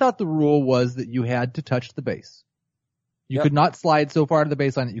 I thought the rule was that you had to touch the base. You could not slide so far to the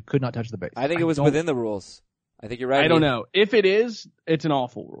baseline that you could not touch the base. I think it was within the rules. I think you're right. I don't know. If it is, it's an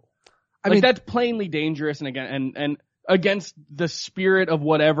awful rule. I mean, that's plainly dangerous and again, and against the spirit of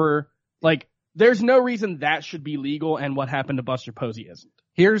whatever, like, there's no reason that should be legal, and what happened to Buster Posey isn't.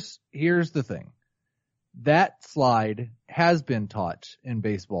 Here's the thing. That slide has been taught in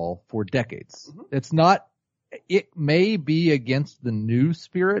baseball for decades. Mm-hmm. It may be against the new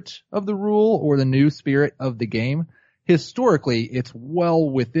spirit of the rule or the new spirit of the game. Historically, it's well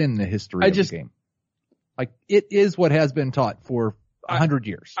within the history of the game. Like, it is what has been taught for 100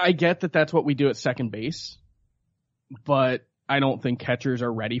 years. I get that that's what we do at second base, but I don't think catchers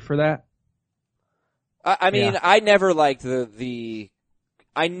are ready for that. I mean, I never liked the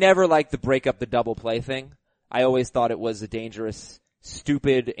break up the double play thing. I always thought it was a dangerous,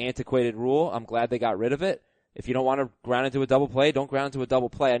 stupid, antiquated rule. I'm glad they got rid of it. If you don't want to ground into a double play, don't ground into a double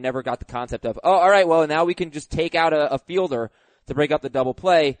play. I never got the concept of, oh, all right, well, now we can just take out a fielder to break up the double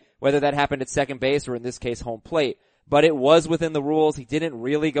play, whether that happened at second base or in this case home plate. But it was within the rules. He didn't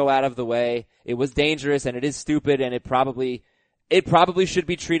really go out of the way. It was dangerous and it is stupid and it probably should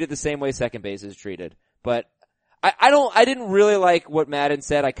be treated the same way second base is treated. But I didn't really like what Madden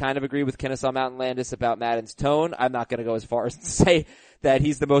said. I kind of agree with Kennesaw Mountain Landis about Madden's tone. I'm not going to go as far as to say that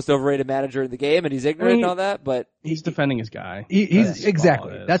he's the most overrated manager in the game and he's ignorant and all that, but he's defending his guy. He's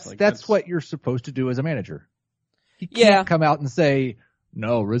exactly. That's what you're supposed to do as a manager. He can't come out and say,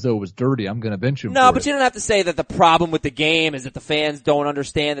 no, Rizzo was dirty. I'm going to bench him. No, but you don't have to say that the problem with the game is that the fans don't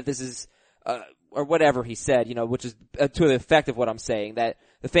understand that this is, or whatever he said, which is to the effect of what I'm saying, that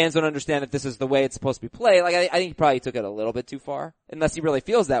the fans don't understand that this is the way it's supposed to be played. Like, I think he probably took it a little bit too far, unless he really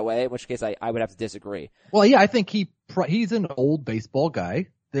feels that way, in which case I would have to disagree. Well, yeah, I think he's an old baseball guy.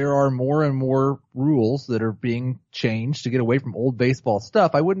 There are more and more rules that are being changed to get away from old baseball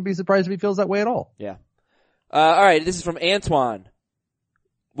stuff. I wouldn't be surprised if he feels that way at all. Yeah. Alright, this is from Antoine.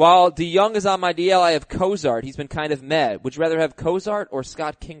 While DeYoung is on my DL, I have Cozart. He's been kind of meh. Would you rather have Cozart or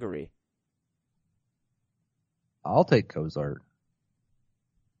Scott Kingery? I'll take Cozart.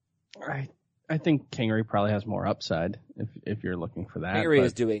 I think Kingery probably has more upside if you're looking for that. Kingery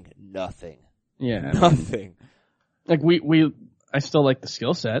is doing nothing. Yeah. Nothing. Like I still like the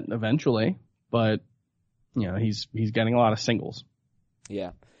skill set eventually, but he's getting a lot of singles.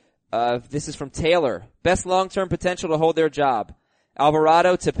 Yeah. This is from Taylor. Best long-term potential to hold their job.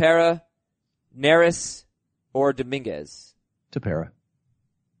 Alvarado, Tepera, Neris, or Dominguez? Tepera.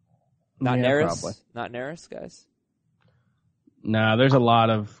 Not Neris? Probably. Not Neris, guys? No, there's a lot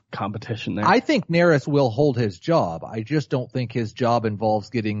of competition there. I think Neris will hold his job. I just don't think his job involves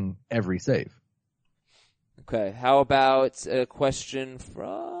getting every save. Okay, how about a question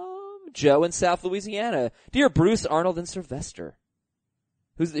from Joe in South Louisiana? Dear Bruce, Arnold, and Sylvester.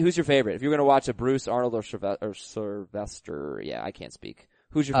 Who's your favorite? If you're going to watch a Bruce, Arnold, or Sylvester, yeah, I can't speak.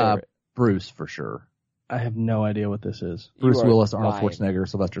 Who's your favorite? Bruce, for sure. I have no idea what this is. Bruce Willis, Arnold Schwarzenegger,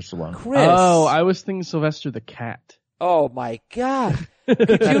 Sylvester Stallone. Chris. Oh, I was thinking Sylvester the Cat. Oh my God. Could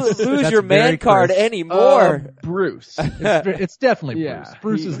you lose that's your man very card crisp. anymore? Bruce. It's definitely Yeah, Bruce.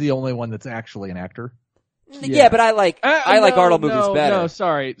 Bruce he- is the only one that's actually an actor. Yeah, but I like Arnold movies better. No,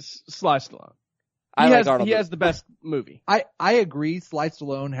 sorry, Sly Stallone. I He like has, Arnold he movies. has the best movie. I agree. Sly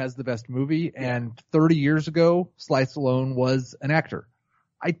Stallone has the best movie, and 30 years ago, Sly Stallone was an actor.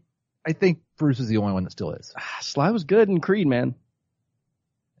 I think Bruce is the only one that still is. Sly was good in Creed, man.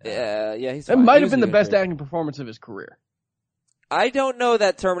 Yeah, he's That fine. might He have was been the good best in Creed. acting performance of his career. I don't know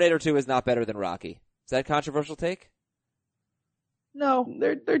that Terminator 2 is not better than Rocky. Is that a controversial take? No,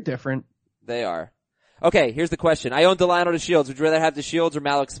 they're different. They are. Okay, here's the question. I own Delano DeShields. Would you rather have DeShields or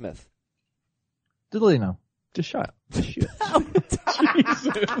Malik Smith? Delino. Just shut up. Just shut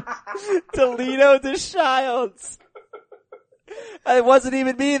up. Delano DeShields. It wasn't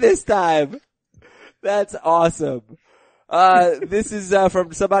even me this time. That's awesome. This is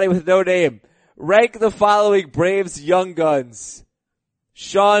from somebody with no name. Rank the following Braves young guns: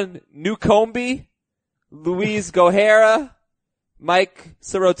 Sean Newcombe, Luis Gohara, Mike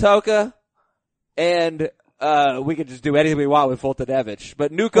Sorotoka, and we could just do anything we want with Fultonevich.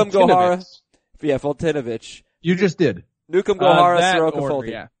 But Newcombe, Gohara, yeah, Fultonevich. You just did. Newcombe, Gohara, That Soroka, order,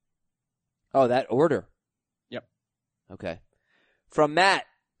 Fulton. yeah. Oh, that order. Yep. Okay. From Matt,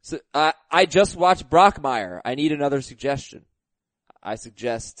 so, I just watched Brockmire. I need another suggestion. I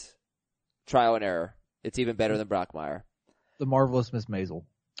suggest Trial and Error. It's even better than Brockmire. The Marvelous Miss Maisel.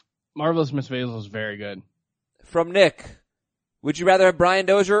 Marvelous Miss Maisel is very good. From Nick, would you rather have Brian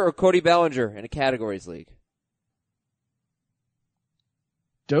Dozier or Cody Bellinger in a categories league?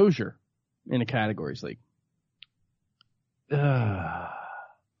 Dozier in a categories league.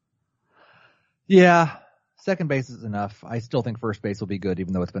 Yeah, second base is enough. I still think first base will be good,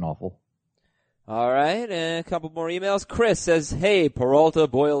 even though it's been awful. All right, and a couple more emails. Chris says, hey, Peralta,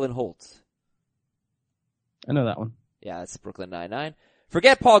 Boyle, and Holt. I know that one. Yeah, that's Brooklyn Nine-Nine.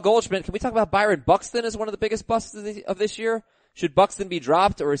 Forget Paul Goldschmidt. Can we talk about Byron Buxton as one of the biggest busts of this year? Should Buxton be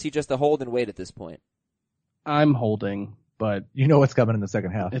dropped, or is he just a hold and wait at this point? I'm holding, but You know what's coming in the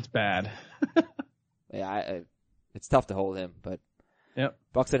second half. it's bad. Yeah, it's tough to hold him, but Yep.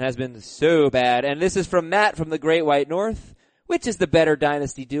 Buxton has been so bad. And this is from Matt from the Great White North. Which is the better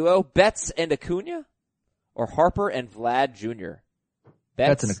dynasty duo, Betts and Acuna, or Harper and Vlad Jr.?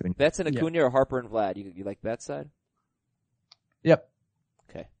 Betts and Acuna. Betts and Acuna or Harper and Vlad? You like Betts' side? Yep.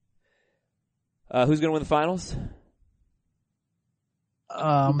 Okay. Who's going to win the finals?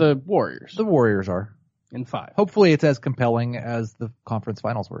 The Warriors The Warriors are. in 5. Hopefully it's as compelling as the conference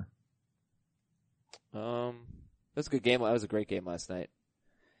finals were. That was a good game. That was a great game last night.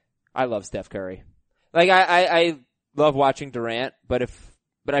 I love Steph Curry. Like I love watching Durant, but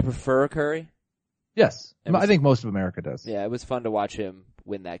I prefer Curry. Yes. It was- I think most of America does. Yeah, it was fun to watch him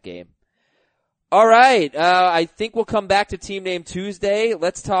win that game. All right, I think we'll come back to Team Name Tuesday.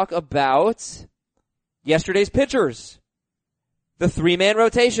 Let's talk about yesterday's pitchers. The 3-man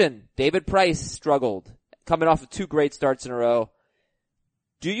rotation. David Price struggled, coming off of 2 great starts in a row.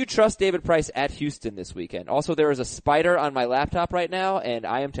 Do you trust David Price at Houston this weekend? Also, there is a spider on my laptop right now, and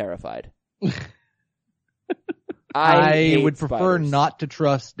I am terrified. I hate would prefer spiders. not to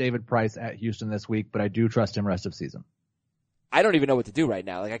trust David Price at Houston this week, but I do trust him rest of season. I don't even know what to do right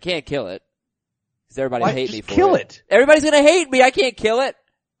now. Like, I can't kill it. Because everybody Why? hate Just me for kill it. it. Everybody's gonna hate me. I can't kill it.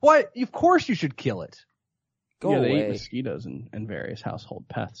 Why? Of course you should kill it. Go yeah, they eat away. mosquitoes and various household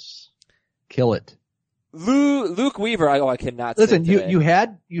pests. Kill it. Luke Weaver. I cannot Listen, sit today.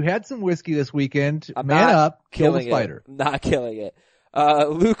 you had some whiskey this weekend. I'm Man not up, kill the killing spider. it. Not killing it.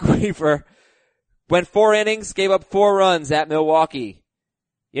 Luke Weaver went 4 innings, gave up 4 runs at Milwaukee.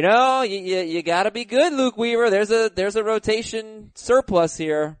 You know, you gotta be good, Luke Weaver. There's a rotation surplus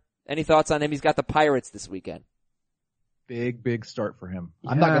here. Any thoughts on him? He's got the Pirates this weekend. Big start for him.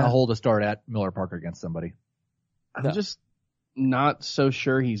 I'm not Yeah. going to hold a start at Miller Park against somebody. I'm No. just not so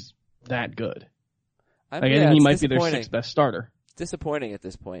sure he's that good. I Like, yeah, I think he it's might be their disappointing. 6th best starter. Disappointing at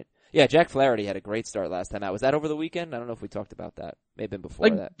this point. Yeah, Jack Flaherty had a great start last time out. Was that over the weekend? I don't know if we talked about that. May have been before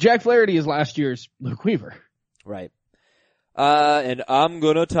Like, that. Jack Flaherty is last year's Luke Weaver. Right. And I'm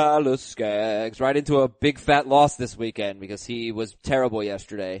gonna Tyler Skaggs right into a big fat loss this weekend because he was terrible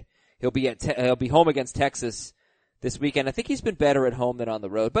yesterday. He'll be home against Texas this weekend. I think he's been better at home than on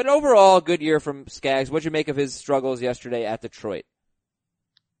the road. But overall, good year from Skaggs. What'd you make of his struggles yesterday at Detroit?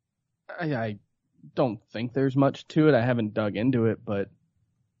 I don't think there's much to it. I haven't dug into it, but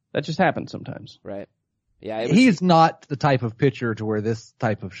that just happens sometimes. Right. Yeah, it was, He's not the type of pitcher to where this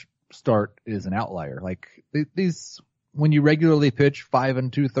type of start is an outlier. Like these, when you regularly pitch 5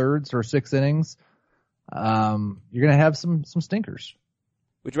 2/3 or 6 innings, you're going to have some stinkers.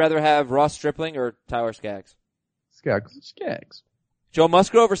 would you rather have Ross Stripling or Tyler Skaggs? Skaggs. Joe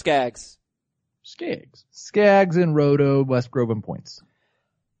Musgrove or Skaggs? Skaggs. Skaggs and Roto, Westgrove and points.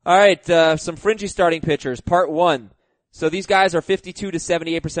 All right, some fringy starting pitchers. Part 1. So these guys are 52 to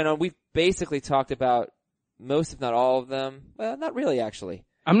 78% on. We've basically talked about most, if not all of them. Well, not really, actually.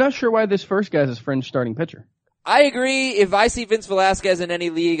 I'm not sure why this first guy's a fringe starting pitcher. I agree. If I see Vince Velasquez in any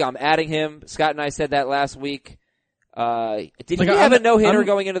league, I'm adding him. Scott and I said that last week. Did he have a no-hitter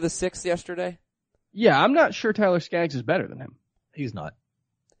going into the 6th yesterday? Yeah, I'm not sure Tyler Skaggs is better than him. He's not.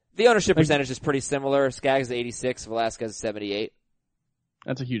 The ownership percentage is pretty similar. Skaggs is 86, Velasquez is 78.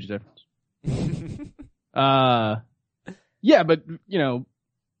 That's a huge difference. Yeah, but,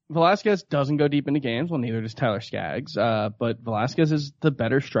 Velasquez doesn't go deep into games. Well, neither does Tyler Skaggs. But Velasquez is the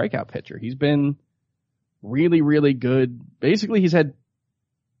better strikeout pitcher. He's been really, really good. Basically, he's had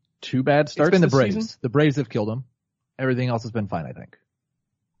 2 bad starts It's been the this Braves. season. The Braves have killed him. Everything else has been fine, I think.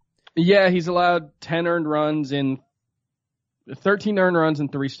 Yeah, he's allowed 13 earned runs in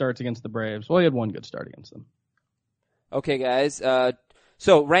 3 starts against the Braves. Well, he had 1 good start against them. Okay, guys.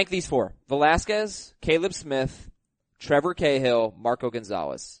 So rank these 4. Velasquez, Caleb Smith, Trevor Cahill, Marco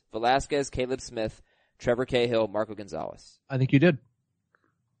Gonzalez. Velasquez, Caleb Smith, Trevor Cahill, Marco Gonzalez. I think you did.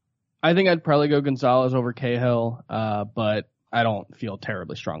 I think I'd probably go Gonzalez over Cahill, but I don't feel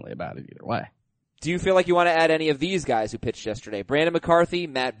terribly strongly about it either way. Do you feel like you want to add any of these guys who pitched yesterday? Brandon McCarthy,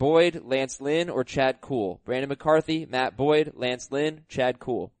 Matt Boyd, Lance Lynn, or Chad Kuhl? Brandon McCarthy, Matt Boyd, Lance Lynn, Chad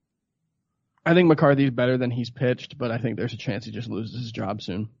Kuhl. I think McCarthy's better than he's pitched, but I think there's a chance he just loses his job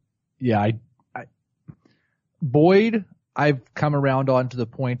soon. Yeah, Boyd, I've come around on to the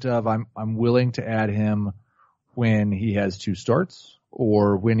point of I'm willing to add him when he has 2 starts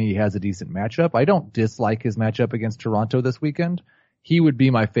or when he has a decent matchup. I don't dislike his matchup against Toronto this weekend. He would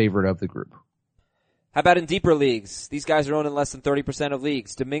be my favorite of the group. How about in deeper leagues? These guys are owned in less than 30% of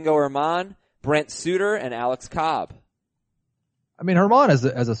leagues. Domingo Germán, Brent Suter, and Alex Cobb. I mean, Germán as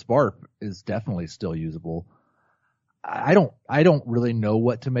a spark is definitely still usable. I don't really know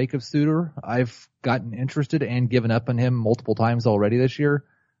what to make of Suter. I've gotten interested and given up on him multiple times already this year.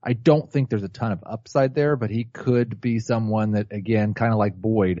 I don't think there's a ton of upside there, but he could be someone that, again, kind of like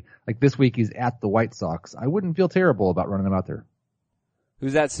Boyd. Like this week he's at the White Sox. I wouldn't feel terrible about running him out there.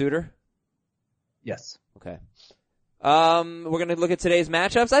 Who's that, Suter? Yes. Okay. We're going to look at today's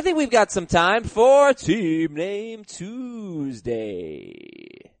matchups. I think we've got some time for Team Name Tuesday.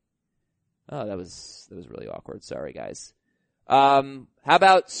 Oh, that was really awkward. Sorry, guys. How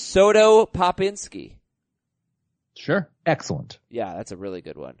about Soto Popinski? Sure. Excellent. Yeah, that's a really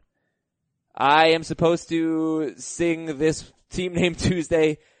good one. I am supposed to sing this Team Name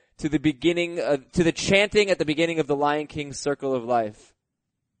Tuesday to the chanting at the beginning of the Lion King Circle of Life.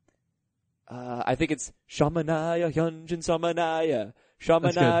 I think it's Shamanaya Hyunjin Samanaya.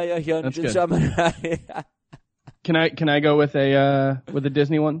 Shamanaya Hyunjin Samanaya. Can I go with a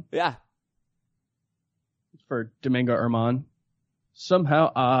Disney one? Yeah. For Domingo Germán.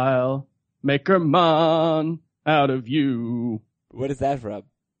 Somehow I'll make Germán out of you. What is that from?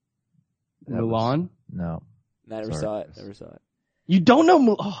 Mulan? No. Never saw it. You don't know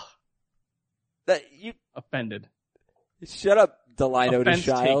Mulan? You Offended. shut up, Delino Offense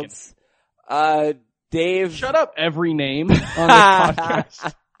DeShilds. Dave. Shut up every name on this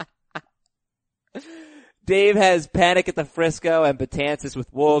podcast. Dave has Panic at the Frisco and Betances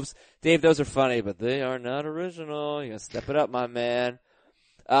with Wolves. Dave, those are funny, but they are not original. You gotta step it up, my man.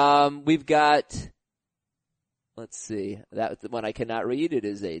 We've got, let's see, that one I cannot read. It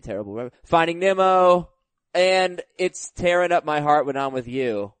is a terrible reference. Finding Nemo. And it's tearing up my heart when I'm with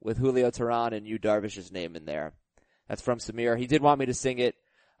you, with Julio Teheran and Yu Darvish's name in there. That's from Samir. He did want me to sing it.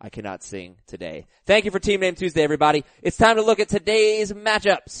 I cannot sing today. Thank you for Team Name Tuesday, everybody. It's time to look at today's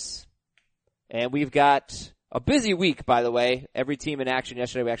matchups. And we've got a busy week, by the way. Every team in action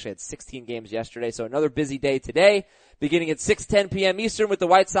yesterday. We actually had 16 games yesterday, so another busy day today, beginning at 6:10 p.m. Eastern with the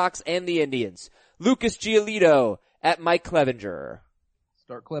White Sox and the Indians. Lucas Giolito at Mike Clevenger.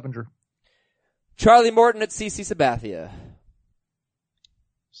 Start Clevenger. Charlie Morton at CC Sabathia.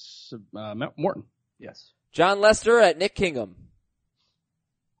 Morton. Yes. John Lester at Nick Kingham.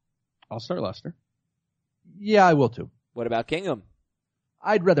 I'll start Lester. Yeah, I will too. What about Kingham?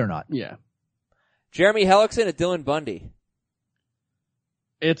 I'd rather not. Yeah. Jeremy Hellickson at Dylan Bundy.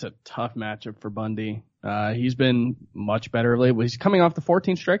 It's a tough matchup for Bundy. He's been much better lately. He's coming off the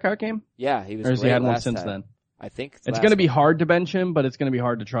 14 strikeout game? Yeah, he was Or has he great had one last since time. then? I think It's going to be hard to bench him, but it's going to be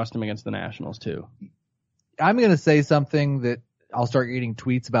hard to trust him against the Nationals too. I'm going to say something that I'll start getting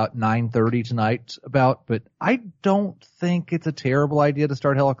tweets about 9:30 tonight about, but I don't think it's a terrible idea to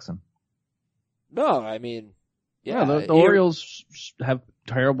start Hellickson. No, I mean, yeah. The Orioles have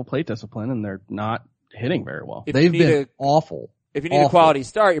terrible plate discipline, and they're not hitting very well. If They've you need been awful. If you need a quality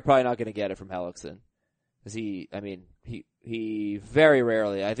start, you're probably not going to get it from Hellickson. Cause he very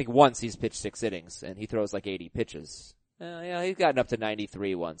rarely, I think once he's pitched 6 innings and he throws like 80 pitches. Yeah, he's gotten up to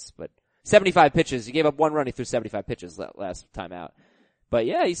 93 once, but 75 pitches. He gave up 1 run. He threw 75 pitches last time out. But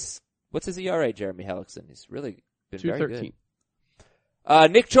yeah, what's his ERA, Jeremy Hellickson? He's really been very good.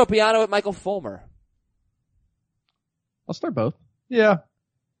 2.13. Nick Tropiano at Michael Fulmer. I'll start both. Yeah.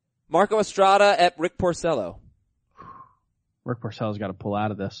 Marco Estrada at Rick Porcello. Rick Porcello's got to pull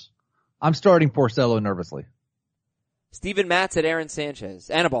out of this. I'm starting Porcello nervously. Steven Matz at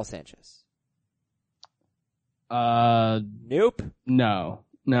Anibal Sanchez. Nope. No.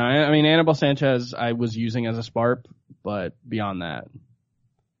 I mean, Anibal Sanchez I was using as a spark, but beyond that.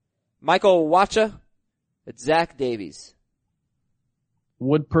 Michael Wacha at Zach Davies.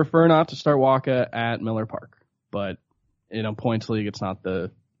 Would prefer not to start Waka at Miller Park, but in a points league, it's not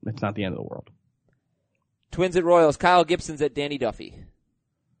the end of the world. Twins at Royals. Kyle Gibson's at Danny Duffy.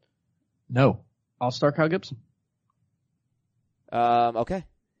 No. I'll start Kyle Gibson. Okay.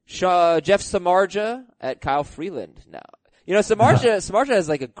 Jeff Samardzija at Kyle Freeland. No. You know, Samardzija has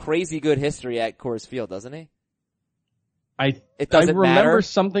like a crazy good history at Coors Field, doesn't he? It doesn't remember matter.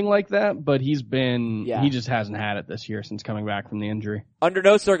 something like that, but he just hasn't had it this year since coming back from the injury. Under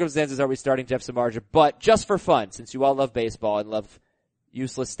no circumstances are we starting Jeff Samardzija, but just for fun, since you all love baseball and love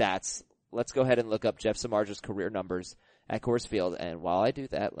useless stats, let's go ahead and look up Jeff Samardzija's career numbers at Coors Field. And while I do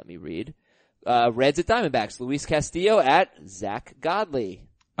that, let me read. Reds at Diamondbacks. Luis Castillo at Zach Godley.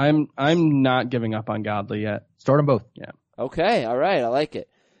 I'm not giving up on Godley yet. Start them both. Yeah. Okay, all right, I like it.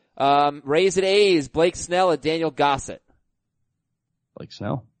 Rays at A's. Blake Snell at Daniel Gossett. Blake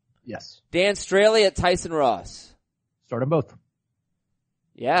Snell. Yes. Dan Straley at Tyson Ross. Start them both.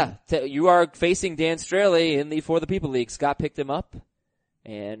 Yeah, you are facing Dan Straley in the For the People League. Scott picked him up,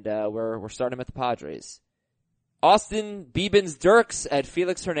 and we're starting him at the Padres. Austin Biebens Dirks at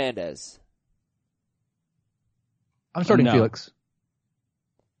Felix Hernandez. I'm starting No. Felix.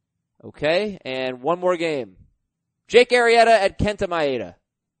 Okay, and one more game. Jake Arrieta at Kenta Maeda.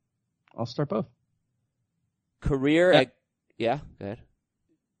 I'll start both. Yeah, go ahead.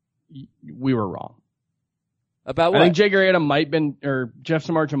 We were wrong. About what? I think Jake Arrieta Jeff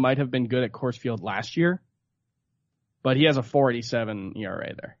Samardzija might have been good at Coors Field last year, but he has a 4.87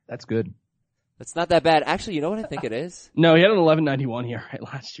 ERA there. That's good. That's not that bad. Actually, you know what I think it is? No, he had an 11.91 ERA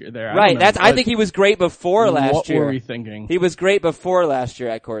last year there. Right, I think he was great before last year. What were we thinking? He was great before last year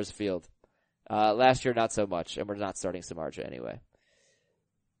at Coors Field. Last year, not so much, and we're not starting Samardzija anyway.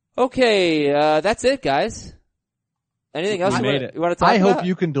 Okay, that's it, guys. Anything else you want to talk about? I hope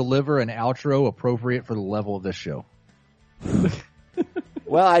you can deliver an outro appropriate for the level of this show.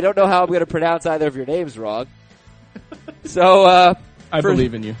 Well, I don't know how I'm going to pronounce either of your names wrong. So, I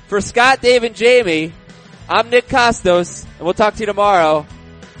believe in you. For Scott, Dave, and Jamie, I'm Nick Costos, and we'll talk to you tomorrow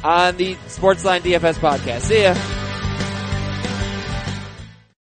on the Sportsline DFS podcast. See ya.